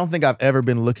 I don't think I've ever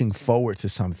been looking forward to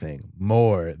something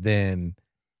more than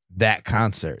that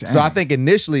concert. Dang. So I think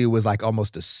initially it was like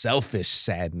almost a selfish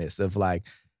sadness of like,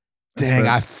 dang,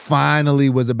 I finally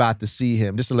was about to see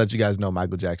him. Just to let you guys know,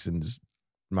 Michael Jackson's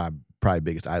my probably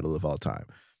biggest idol of all time.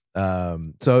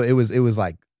 So it was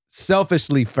like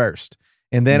selfishly first.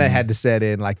 And then I had to set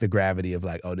in like the gravity of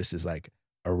like, oh, this is like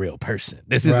a real person.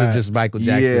 This isn't just Michael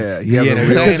Jackson. Yeah, he has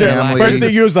a real Like, first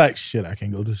thing you was like, shit, I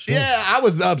can't go to the show. yeah, I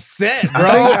was upset, bro.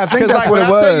 I think that's like, what when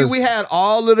it I tell you, was. we had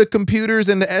all of the computers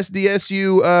in the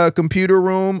SDSU computer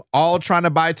room, all trying to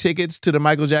buy tickets to the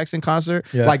Michael Jackson concert.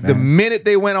 Yeah, like the minute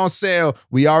they went on sale,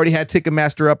 we already had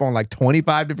Ticketmaster up on like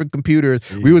 25 different computers.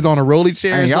 We was on a rolling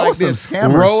chairs y'all like was some this.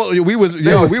 scammers. We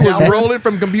was rolling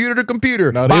from computer to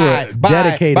computer. No, they were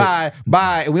dedicated.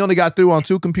 Buy. And we only got through on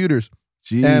 2 computers.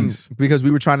 Jeez. Because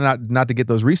we were trying not to get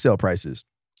those resale prices.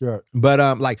 Right.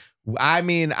 But like, I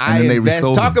mean,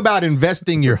 talk about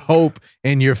investing your hope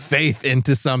and your faith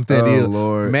into something. Oh,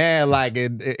 Lord. Man, like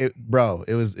bro,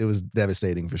 it was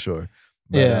devastating for sure.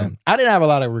 But, I didn't have a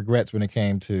lot of regrets when it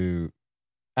came to.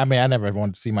 I mean, I never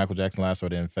wanted to see Michael Jackson live, so it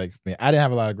didn't affect me. I didn't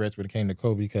have a lot of regrets when it came to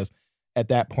Kobe because at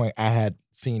that point I had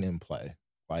seen him play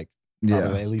like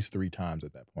probably at least 3 times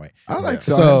at that point. I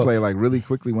saw him play like really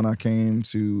quickly when I came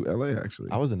to LA. Actually,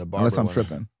 I was in the bar. Unless I'm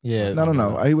tripping. Yeah.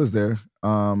 No. He was there.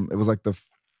 It was like the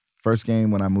first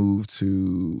game when I moved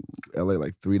to LA,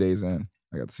 like 3 days in.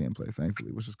 I got to see him play,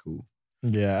 thankfully, which is cool.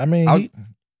 Yeah, I mean,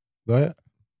 go ahead.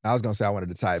 I was gonna say I wanted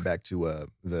to tie it back to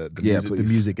the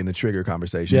please. music and the trigger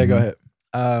conversation. Yeah, go ahead.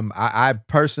 I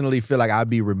personally feel like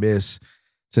I'd be remiss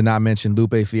to not mention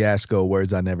Lupe Fiasco,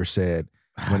 Words I Never Said,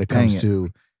 when it comes to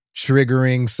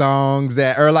triggering songs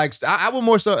that are like, I would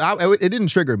more so, it didn't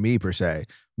trigger me per se,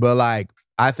 but like,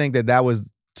 I think that was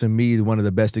to me one of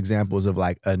the best examples of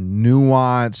like a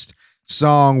nuanced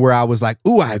song where I was like,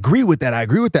 ooh, I agree with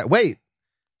that. Wait,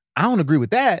 I don't agree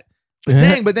with that. But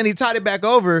dang, but then he tied it back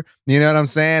over, you know what I'm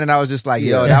saying? And I was just like,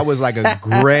 yo, that was like a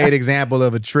great example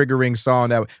of a triggering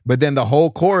song. But then the whole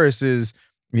chorus is,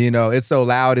 you know, it's so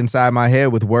loud inside my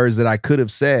head with words that I could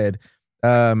have said.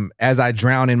 As I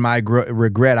drown in my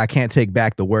regret, I can't take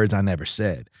back the words I never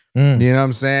said. You know what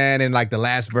I'm saying? And like the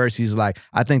last verse, he's like,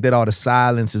 I think that all the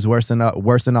silence is worse than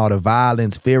all the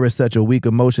violence. Fear is such a weak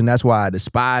emotion. That's why I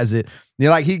despise it. You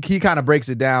know, like he kind of breaks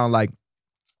it down like,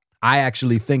 I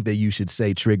actually think that you should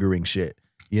say triggering shit.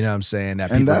 You know what I'm saying?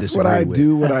 And that's what I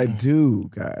do,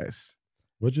 guys.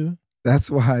 Would you?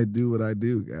 That's why I do what I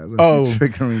do, guys. That's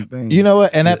triggering things. You know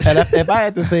what? And if I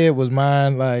had to say it was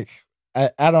mine, like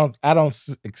I don't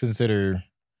consider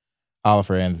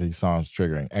Oliver Anthony's songs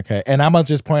triggering. Okay, and I'm gonna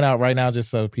just point out right now,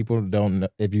 just so people don't know,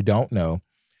 if you don't know,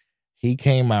 he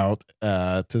came out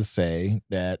to say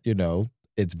that, you know,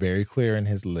 it's very clear in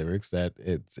his lyrics that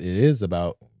it is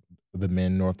about the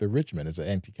men north of Richmond. It's an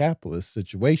anti-capitalist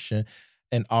situation.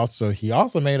 And also, he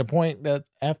also made a point that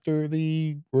after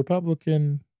the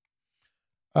Republican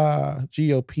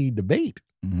GOP debate,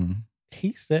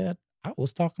 he said, I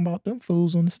was talking about them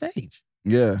fools on the stage.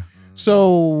 Yeah.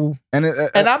 So, and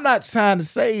I'm not trying to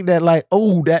say that like,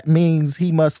 oh, that means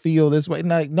he must feel this way.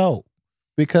 Like, no,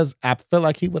 because I feel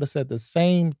like he would have said the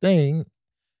same thing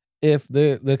if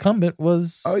the incumbent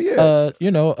was, you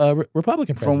know, a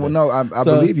Republican president. I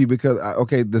believe you because,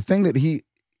 the thing that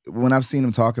when I've seen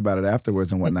him talk about it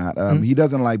afterwards and whatnot, he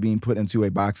doesn't like being put into a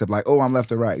box of like, oh, I'm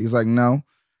left or right. He's like, no,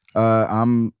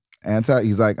 I'm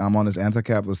he's like, I'm on this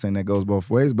anti-capitalist thing that goes both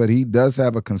ways, but he does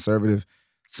have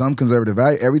some conservative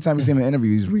value. Every time you see him in an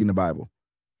interview, he's reading the Bible.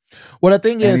 Well, the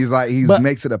thing is, he's like,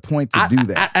 makes it a point to do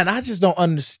that. And I just don't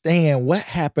understand what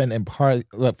happened in part.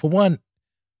 Like, for one,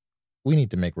 we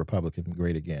need to make Republican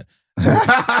great again.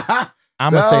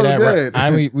 I'm gonna say that right.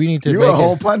 I mean, we need to. You're a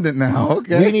whole pundit now.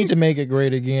 Okay, we need to make it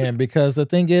great again because the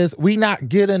thing is, we not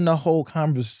getting the whole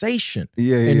conversation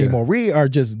anymore. We are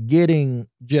just getting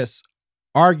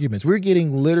arguments. We're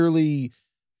getting literally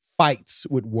fights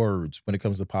with words when it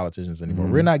comes to politicians anymore.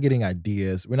 We're not getting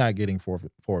ideas. We're not getting forward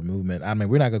movement. I mean,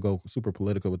 we're not gonna go super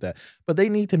political with that. But they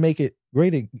need to make it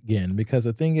great again because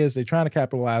the thing is, they're trying to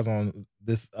capitalize on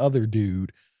this other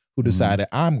dude who decided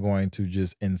I'm going to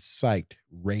just incite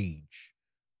rage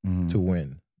to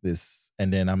win this.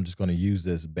 And then I'm just going to use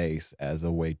this base as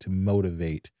a way to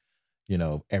motivate, you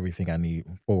know, everything I need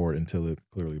forward until it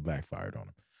clearly backfired on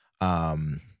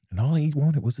him. And all he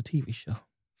wanted was a TV show.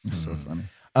 That's so funny.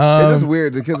 It is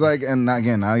weird because, like, and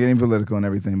again, not getting political and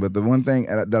everything, but the one thing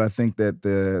that I think that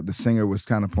the singer was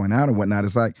kind of pointing out and whatnot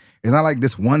is like, it's not like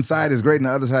this one side is great and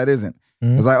the other side isn't.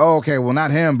 It's like, oh, okay, well,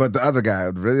 not him, but the other guy.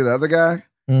 Really, the other guy?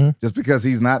 Just because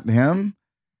he's not him?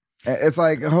 It's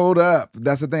like, hold up.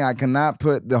 That's the thing. I cannot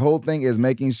the whole thing is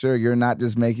making sure you're not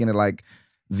just making it like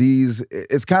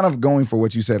it's kind of going for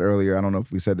what you said earlier. I don't know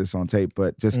if we said this on tape,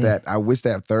 but just that I wish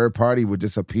that third party would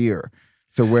just appear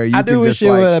to where you I do can wish just it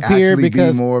would like appear actually be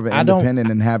because more of an I don't-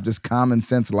 independent and have just common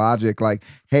sense logic. Like,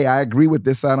 hey, I agree with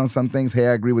this side on some things. Hey,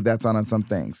 I agree with that side on some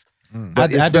things.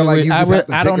 But I it's feel like you just have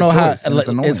to I pick don't a know how choice, and it's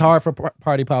annoying. it's hard for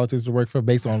party politics to work for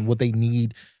based on what they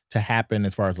need to happen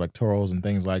as far as electorals and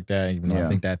things like that. Even though I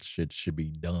think that should be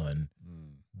done.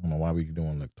 I don't know why we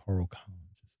doing electoral colleges.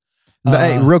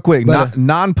 Hey, real quick,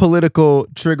 non-political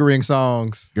triggering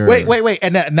songs. Wait,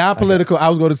 and that non-political. I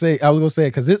was going to say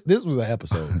it because this was an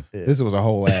episode. This was a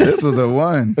whole ass. This was a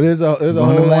one. There's a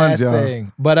whole ass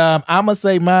thing. But I'm gonna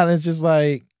say mine is just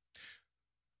like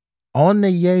on the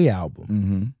Ye album.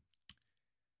 Mm-hmm.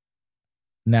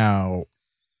 Now,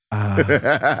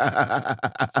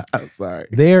 sorry.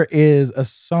 there is a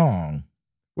song.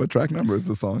 What track number is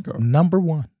the song called? Number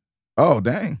 1. Oh,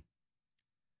 dang.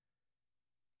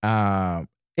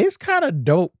 It's kind of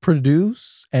dope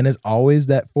produced, and it's always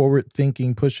that forward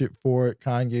thinking, push it forward,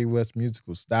 Kanye West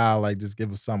musical style. Like, just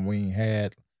give us something we ain't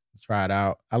had. Let's try it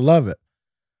out. I love it.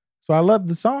 So I love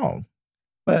the song,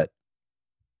 but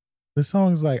the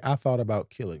song is like, I thought about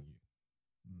killing you.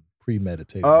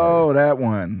 Premeditated. Oh, that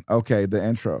one. Okay, the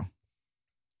intro.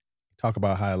 Talk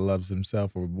about how he loves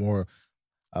himself, or more,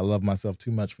 I love myself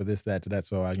too much for this, that, to that.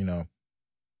 So I, to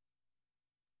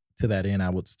that end,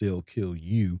 I would still kill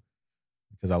you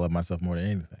because I love myself more than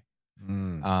anything.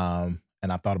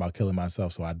 And I thought about killing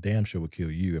myself, so I damn sure would kill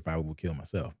you if I would kill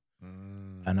myself.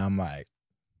 And I'm like,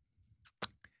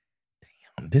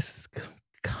 damn, this is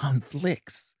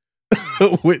conflicts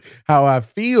with how I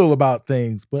feel about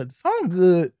things, but it's all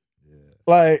good.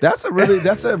 Like that's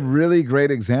a really great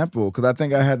example, because I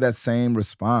think I had that same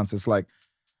response. It's like,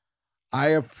 I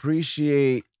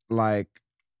appreciate like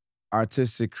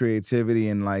artistic creativity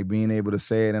and like being able to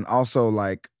say it, and also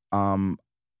like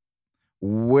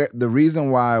where the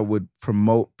reason why I would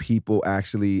promote people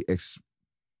actually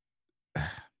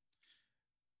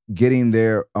getting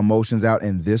their emotions out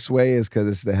in this way is because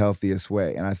it's the healthiest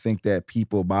way. And I think that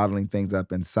people bottling things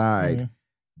up inside,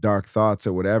 dark thoughts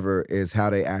or whatever, is how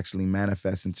they actually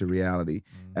manifest into reality,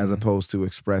 as opposed to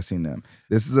expressing them.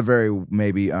 This is a very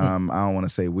maybe I don't want to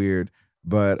say weird,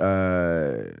 but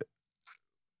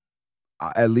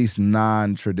at least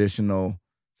non-traditional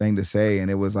thing to say.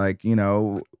 And it was like,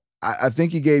 I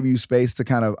think he gave you space to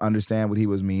kind of understand what he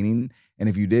was meaning. And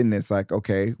if you didn't, it's like,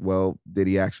 okay, well, did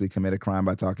he actually commit a crime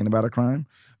by talking about a crime?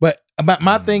 But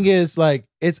my thing is like,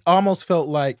 it's almost felt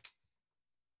like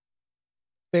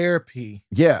therapy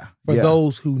for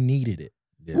those who needed it.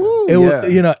 It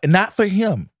was, not for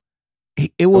him.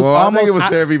 It was almost. I think it was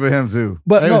therapy for him too.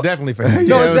 But it was definitely for him.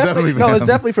 No, it's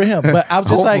definitely for him. But I was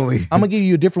just like, I'm gonna give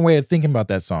you a different way of thinking about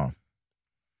that song.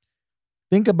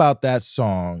 Think about that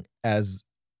song as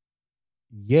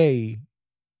Ye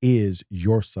is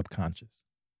your subconscious.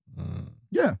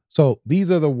 Yeah. So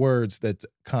these are the words that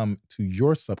come to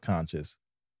your subconscious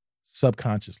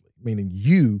subconsciously, meaning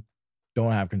you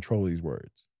don't have control of these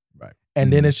words. Right.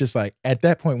 And then it's just like, at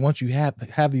that point, once you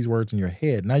have these words in your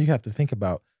head, now you have to think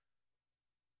about,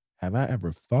 have I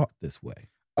ever thought this way?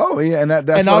 Oh yeah, and that's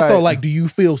and also like, do you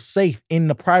feel safe in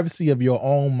the privacy of your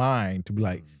own mind to be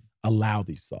like, allow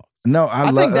these thoughts? No,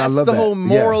 I think that's the whole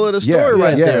moral of the story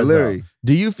right there. Literally.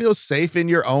 Do you feel safe in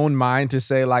your own mind to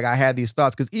say, like, I had these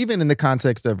thoughts? Because even in the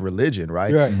context of religion,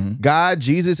 right? God,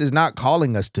 Jesus is not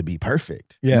calling us to be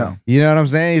perfect. No. You know what I'm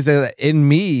saying? He said, in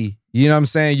me, you know what I'm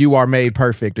saying, you are made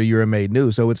perfect or you're made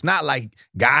new. So it's not like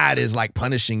God is like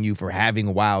punishing you for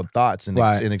having wild thoughts and,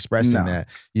 and expressing that.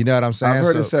 You know what I'm saying? I've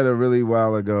heard it said a really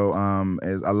while ago.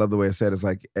 I love the way it said. It's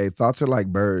like, hey, thoughts are like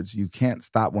birds. You can't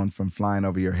stop one from flying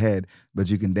over your head, but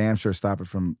you can damn sure stop it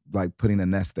from like putting a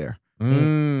nest there.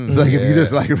 It's like if you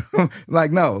just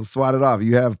like no, swat it off.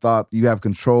 You have thought, you have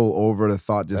control over the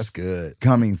thought just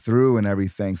coming through and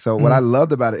everything. So what I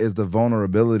loved about it is the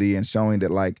vulnerability and showing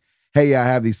that like, hey, I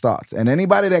have these thoughts. And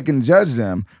anybody that can judge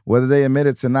them, whether they admit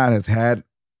it or not, has had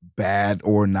bad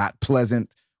or not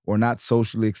pleasant or not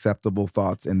socially acceptable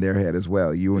thoughts in their head as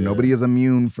well. Nobody is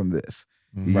immune from this.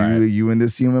 You in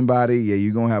this human body,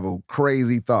 you're gonna have a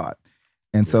crazy thought.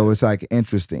 And so it's like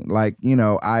interesting. Like,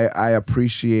 I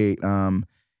appreciate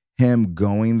him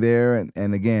going there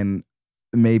and again,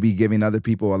 maybe giving other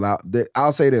people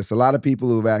I'll say this, a lot of people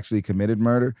who've actually committed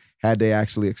murder, had they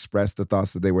actually expressed the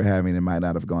thoughts that they were having, it might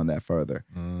not have gone that further.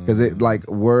 Because it like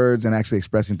words and actually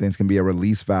expressing things can be a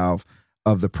release valve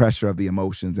of the pressure of the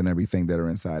emotions and everything that are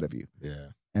inside of you. Yeah.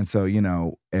 And so,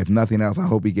 if nothing else, I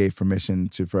hope he gave permission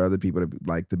for other people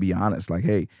to be honest. Like,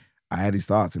 hey, I had these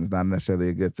thoughts and it's not necessarily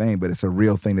a good thing, but it's a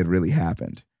real thing that really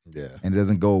happened. Yeah. And it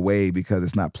doesn't go away because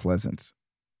it's not pleasant.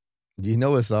 You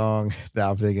know a song that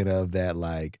I'm thinking of that,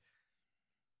 like,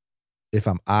 if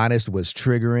I'm honest, was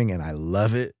triggering and I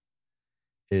love it?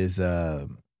 is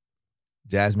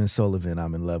Jazmine Sullivan,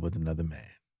 I'm in love with another man.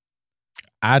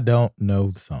 I don't know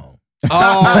the song.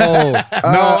 Oh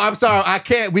no, I'm sorry.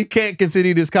 We can't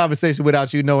continue this conversation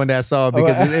without you knowing that song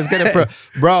because it's gonna,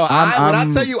 bro. When I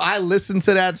tell you, I listened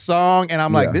to that song and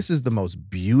I'm like, this is the most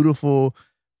beautiful,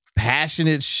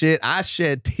 passionate shit. I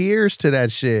shed tears to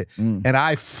that shit, and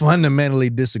I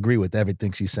fundamentally disagree with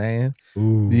everything she's saying.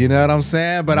 Ooh, you know what I'm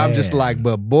saying? But I'm just like,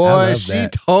 but boy, she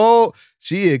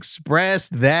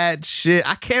expressed that shit.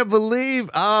 I can't believe.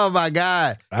 Oh my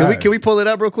god, can we pull it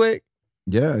up real quick?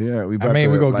 Yeah. We're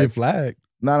gonna get flagged.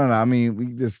 No. I mean,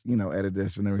 we just, edit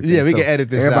this and everything. Yeah, we can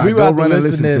edit this everybody out. Go run and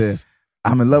listen to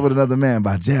I'm in Love with Another Man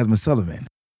by Jazmine Sullivan.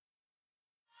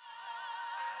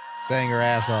 Sang her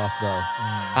ass off, though.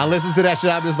 I listened to that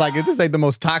shit. I'm just like, this ain't the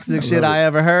most toxic shit I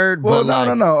ever heard. Well,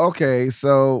 but no. Okay,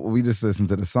 so we just listened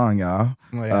to the song, y'all.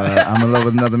 I'm in Love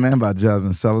with Another Man by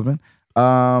Jazmine Sullivan.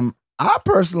 I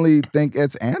personally think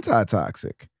it's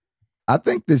anti-toxic. I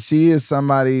think that she is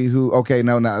somebody who,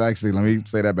 actually, let me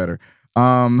say that better.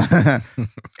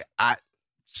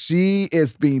 She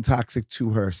is being toxic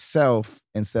to herself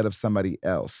instead of somebody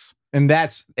else.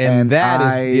 That's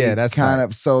kind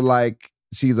of, so like,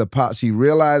 she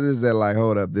realizes that like,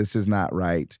 hold up, this is not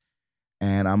right.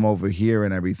 And I'm over here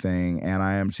and everything. And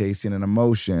I am chasing an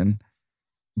emotion,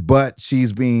 but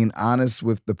she's being honest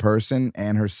with the person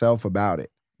and herself about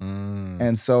it.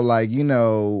 And so like,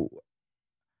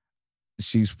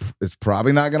 it's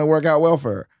probably not going to work out well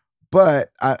for her.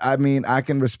 But I mean, I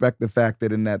can respect the fact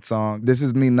that in that song, this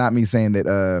is not me saying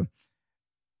that,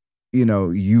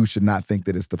 you should not think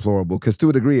that it's deplorable, because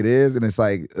to a degree it is. And it's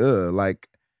like,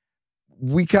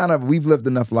 we've lived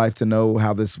enough life to know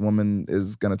how this woman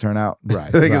is going to turn out. Right.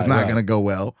 It's not going to go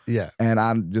well. Yeah. And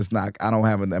I'm just not, I don't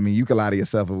have you can lie to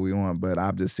yourself if we want, but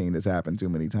I've just seen this happen too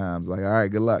many times. Like, all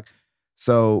right, good luck.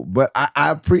 So, but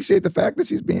I appreciate the fact that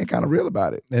she's being kind of real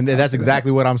about it. And that's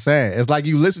exactly what I'm saying. It's like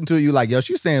you listen to it, you like, yo,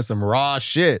 she's saying some raw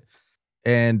shit.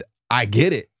 And I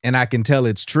get it. And I can tell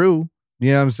it's true.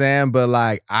 You know what I'm saying? But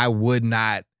like, I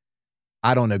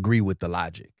don't agree with the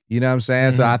logic. You know what I'm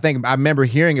saying? So I remember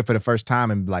hearing it for the first time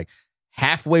and like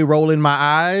halfway rolling my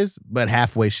eyes, but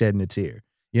halfway shedding a tear.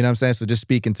 You know what I'm saying? So just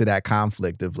speaking to that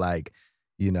conflict of like,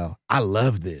 I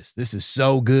love this. This is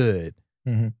so good,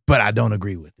 but I don't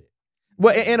agree with it.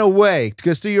 Well, in a way,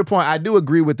 because to your point, I do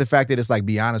agree with the fact that it's like,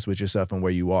 be honest with yourself and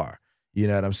where you are. You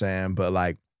know what I'm saying? But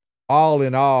like, all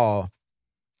in all,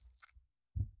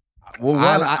 I'm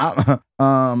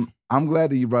glad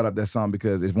that you brought up that song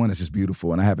because it's just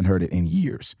beautiful and I haven't heard it in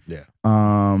years. Yeah.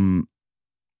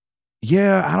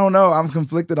 Yeah, I don't know. I'm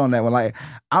conflicted on that one. Like,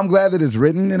 I'm glad that it's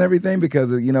written and everything because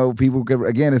people could,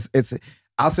 again, it's.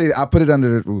 I'll say I put it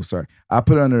under. I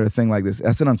put it under a thing like this.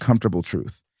 That's an uncomfortable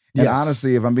truth. And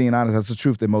honestly, if I'm being honest, that's the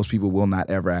truth that most people will not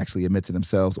ever actually admit to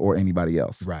themselves or anybody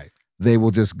else. Right. They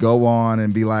will just go on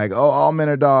and be like, oh, all men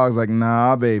are dogs. Like,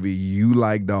 nah, baby, you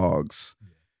like dogs.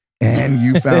 And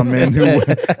you found men who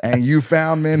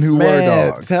were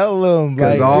dogs. Tell them,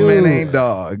 because all men ain't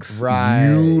dogs. Right?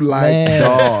 You like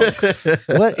dogs.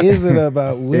 What is it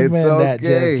about women that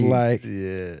just like?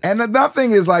 Yeah. And the thing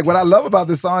is, like, what I love about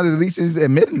this song is at least she's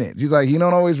admitting it. She's like, he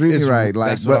don't always read me right. Like,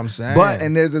 that's what I'm saying. But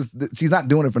and there's this. She's not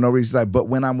doing it for no reason. She's like, but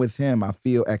when I'm with him, I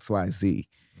feel X, Y, Z.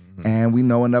 And we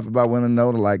know enough about women to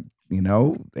know to like,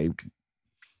 they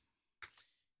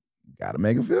got to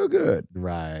make him feel good.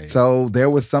 Right. So there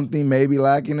was something maybe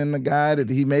lacking in the guy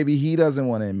that he doesn't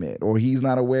want to admit or he's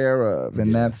not aware of.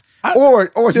 And that's,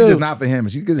 or she's just not for him.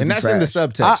 And that's in the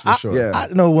subtext for sure. Yeah. I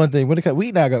know one thing. When it comes,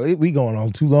 we going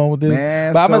on too long with this.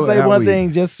 Man, but I'm going to say one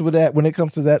thing just with that, when it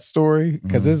comes to that story,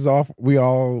 because this is off, we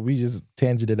just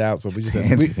tangented out. So we just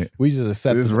accept it. We're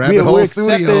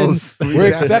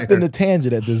accepting the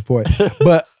tangent at this point.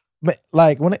 But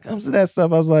like when it comes to that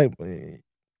stuff, I was like,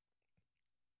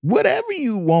 whatever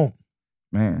you want,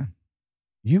 man,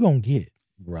 you gonna get.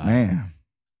 Right. Man.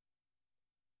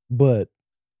 But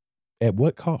at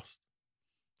what cost?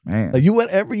 Man. Like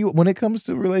when it comes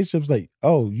to relationships, like,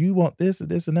 oh, you want this and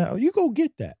this and that, oh, you go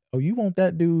get that. Oh, you want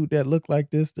that dude that look like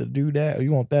this to do that, or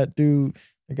you want that dude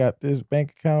that got this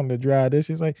bank account to drive this.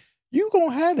 It's like, you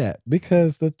gonna have that.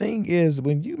 Because the thing is,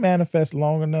 when you manifest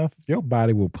long enough, your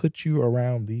body will put you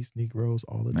around these Negroes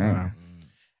all the time.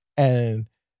 And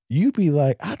you be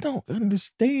like, I don't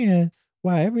understand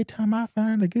why every time I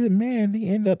find a good man, he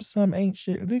end up some ain't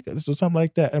shit nigga, or something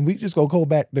like that. And we just go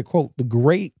back to quote the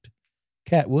great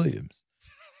Cat Williams.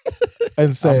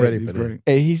 And say, I'm ready for that.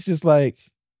 And he's just like,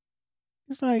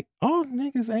 all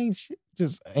niggas ain't shit,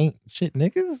 just ain't shit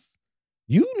niggas.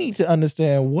 You need to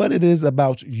understand what it is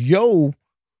about your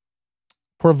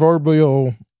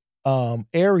proverbial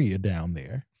area down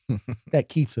there that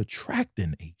keeps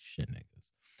attracting ain't shit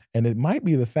niggas? And it might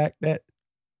be the fact that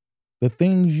the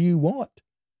things you want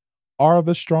are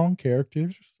the strong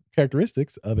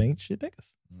characteristics of ain't shit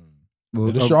niggas.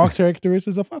 Well, The strong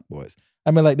characteristics of fuckboys.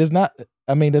 I mean, like,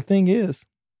 the thing is,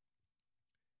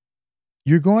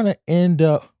 you're going to end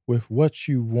up with what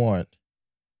you want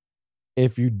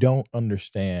if you don't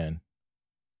understand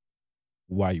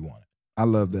why you want it. I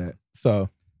love that. So,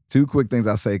 2 quick things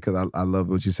I'll say because I love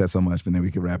what you said so much, but then we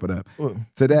can wrap it up. well,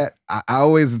 To that, I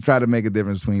always try to make a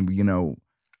difference between,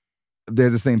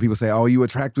 there's this thing people say, oh, you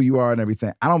attract who you are and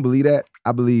everything. I don't believe that.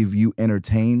 I believe you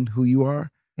entertain who you are.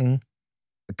 Mhm.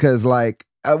 Because like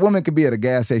a woman could be at a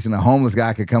gas station, a homeless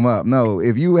guy could come up. No,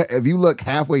 if you look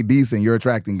halfway decent, you're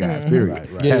attracting guys,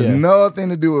 period. Right. It has nothing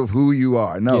to do with who you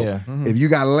are. No. Yeah. If you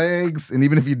got legs, and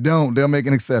even if you don't, they'll make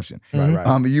an exception.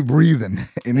 Right. You breathing.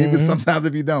 And even sometimes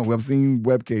if you don't. I've seen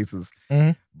web cases.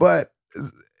 But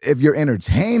if you're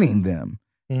entertaining them,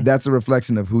 that's a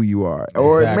reflection of who you are.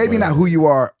 Or maybe not who you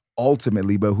are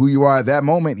ultimately, but who you are at that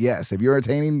moment, yes. If you're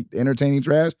entertaining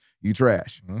trash, you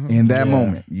trash. In that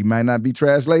moment. You might not be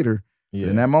trash later. Yeah.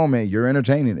 In that moment, you're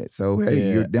entertaining it. So,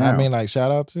 hey, you're down. I mean, like,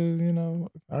 shout out to,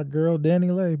 our girl,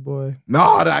 Danny Lay, boy. No,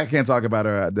 I can't talk about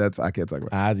her. I can't talk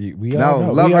about her. We all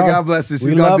know. Love her. God bless her.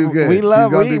 She's going to do good. We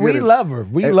love her.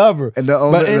 We love her.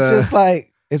 But it's just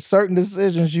like, it's certain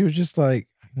decisions. You was just like,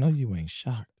 I know you ain't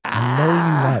shocked. I know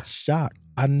you're not shocked.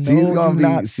 I know she's gonna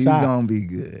not be. She's shocked. gonna be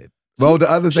good. Well, the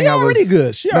other thing She already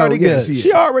good. She already good.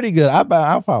 She already good.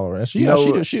 I'll follow her. She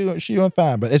doing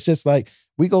fine. But it's just like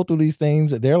we go through these things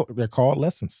that they're called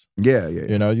lessons. Yeah.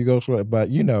 You go through it, but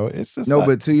it's just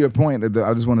but to your point,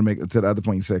 I just want to make to the other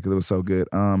point you said because it was so good.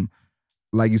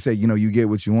 Like you said, you get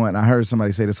what you want. I heard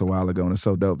somebody say this a while ago, and it's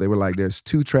so dope. They were like, "There's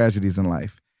 2 tragedies in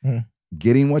life: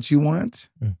 getting what you want,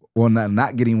 or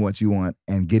not getting what you want,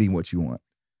 and getting what you want,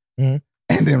 and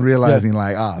then realizing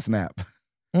snap."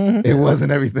 It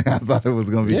wasn't everything I thought it was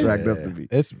going to be cracked up to be.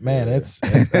 That's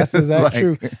exactly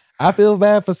true. I feel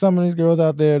bad for some of these girls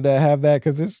out there that have that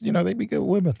because it's, they be good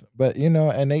women. But,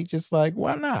 and they just like,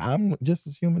 why not? I'm just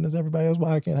as human as everybody else.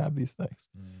 Why I can't have these things?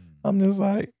 I'm just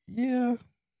like, yeah.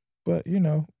 But,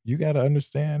 you got to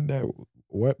understand that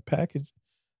what packaging,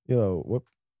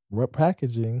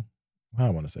 I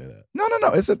don't want to say that. No.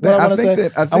 It's a thing. I don't want to say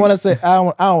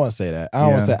that. I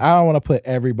don't want to put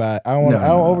everybody. I don't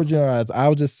overgeneralize.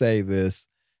 I'll just say this.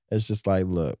 It's just like,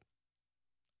 look.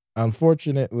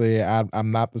 Unfortunately,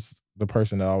 I'm not the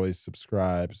person that always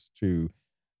subscribes to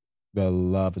the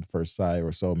love at first sight or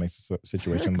soulmate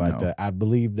situation that. I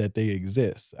believe that they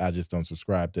exist. I just don't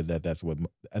subscribe to that.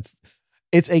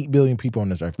 It's 8 billion people on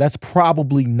this earth. That's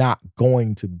probably not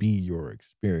going to be your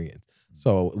experience.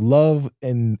 So love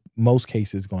in most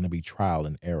cases is going to be trial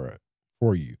and error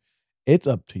for you. It's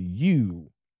up to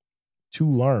you to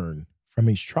learn from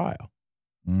each trial.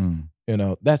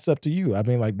 That's up to you. I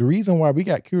mean, like the reason why we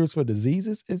got cures for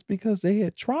diseases is because they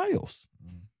had trials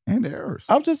and errors.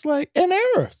 I'm just like, and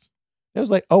errors. It was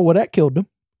like, oh, well, that killed them.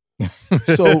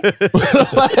 So,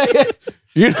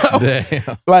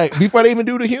 like before they even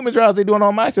do the human trials, they doing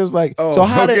on mice. It was like, so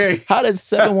how did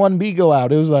 7-1B go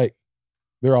out? It was like,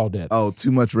 they're all dead. Oh,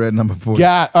 too much red number 40.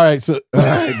 God, all right. So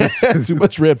too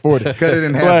much red 40. Cut it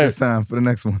in half this time for the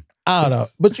next one. I don't know,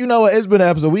 but you know what? It's been an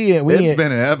episode. It's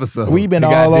been an episode. We've been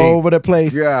all over the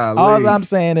place. Golly. All I'm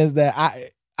saying is that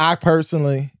I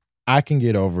personally, I can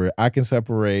get over it. I can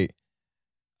separate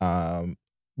the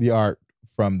art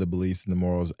from the beliefs and the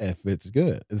morals if it's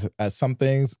good. Some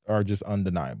things are just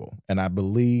undeniable, and I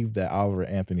believe that Oliver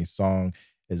Anthony's song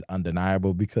is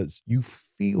undeniable because you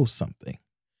feel something.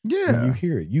 Yeah. When you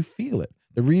hear it, you feel it.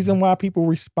 The reason why people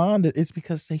responded is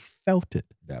because they felt it.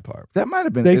 That part. That might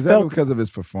have been. Is that because of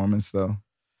his performance, though?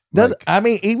 I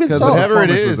mean, even so, whatever it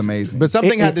is, was amazing. But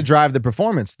something had to drive the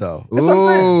performance, though. That's what I'm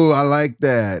saying. I like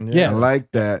that. Yeah, I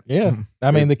like that. Yeah,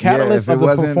 I mean, the catalyst of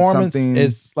the performance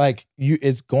is like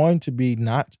it's going to be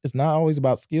not. It's not always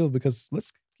about skills because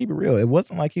let's keep it real. It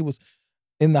wasn't like he was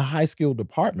in the high skill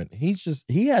department. He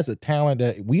has a talent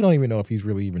that we don't even know if he's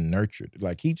really even nurtured.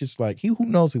 Like who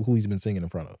knows who he's been singing in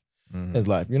front of in his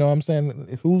life. You know what I'm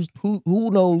saying? Who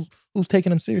knows who's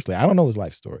taking him seriously? I don't know his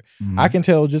life story. I can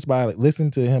tell just by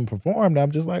listening to him perform that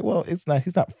I'm just like, well, he's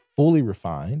not fully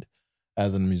refined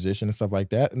as a musician and stuff like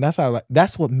that. And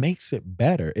that's what makes it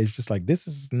better. It's just like this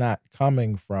is not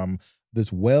coming from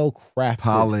this well-crafted,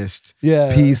 polished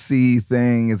PC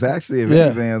thing. It's actually, if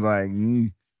anything, it's like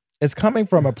it's coming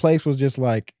from a place was just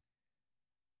like,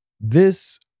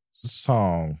 this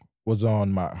song was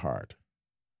on my heart.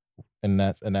 And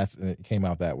it came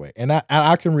out that way. And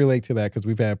I can relate to that because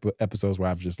we've had episodes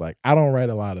where I've just like, I don't write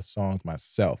a lot of songs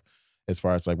myself as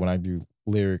far as like when I do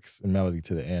lyrics and melody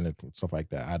to the end and stuff like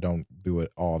that. I don't do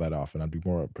it all that often. I do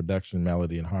more production,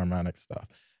 melody, and harmonic stuff.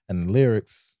 And the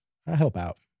lyrics, I help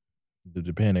out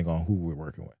depending on who we're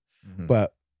working with. Mhm.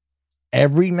 But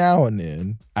every now and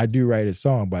then, I do write a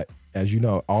song. But as you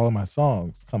know, all of my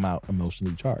songs come out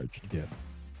emotionally charged. Yeah.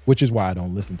 Which is why I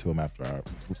don't listen to them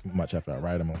much after I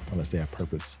write them, unless they have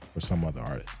purpose for some other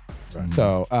artist. Right.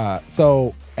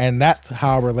 So, and that's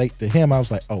how I relate to him. I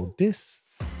was like, oh, this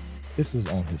was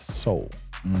on his soul.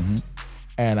 Mm-hmm.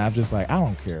 And I'm just like, I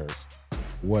don't care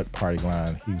what party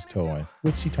line he was towing,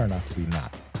 which he turned out to be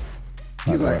not.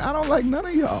 He's like, I don't like none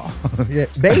of y'all. Yeah,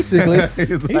 basically,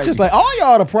 he's just like, all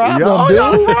y'all the problem, y'all dude.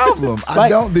 the problem. I Like,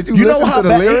 don't. Did you listen to the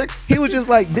bad- lyrics? He was just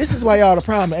like, this is why y'all the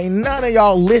problem. Ain't none of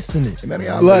y'all listening. Ain't none of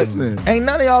y'all Like, listening. Ain't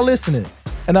none of y'all listening.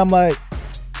 And I'm like,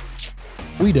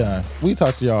 we done. We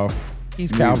talked to y'all.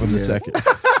 He's Calvin Yeah. the second.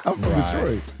 I'm from Right.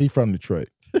 Detroit. He's from Detroit.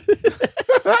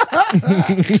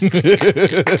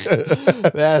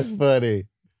 That's funny.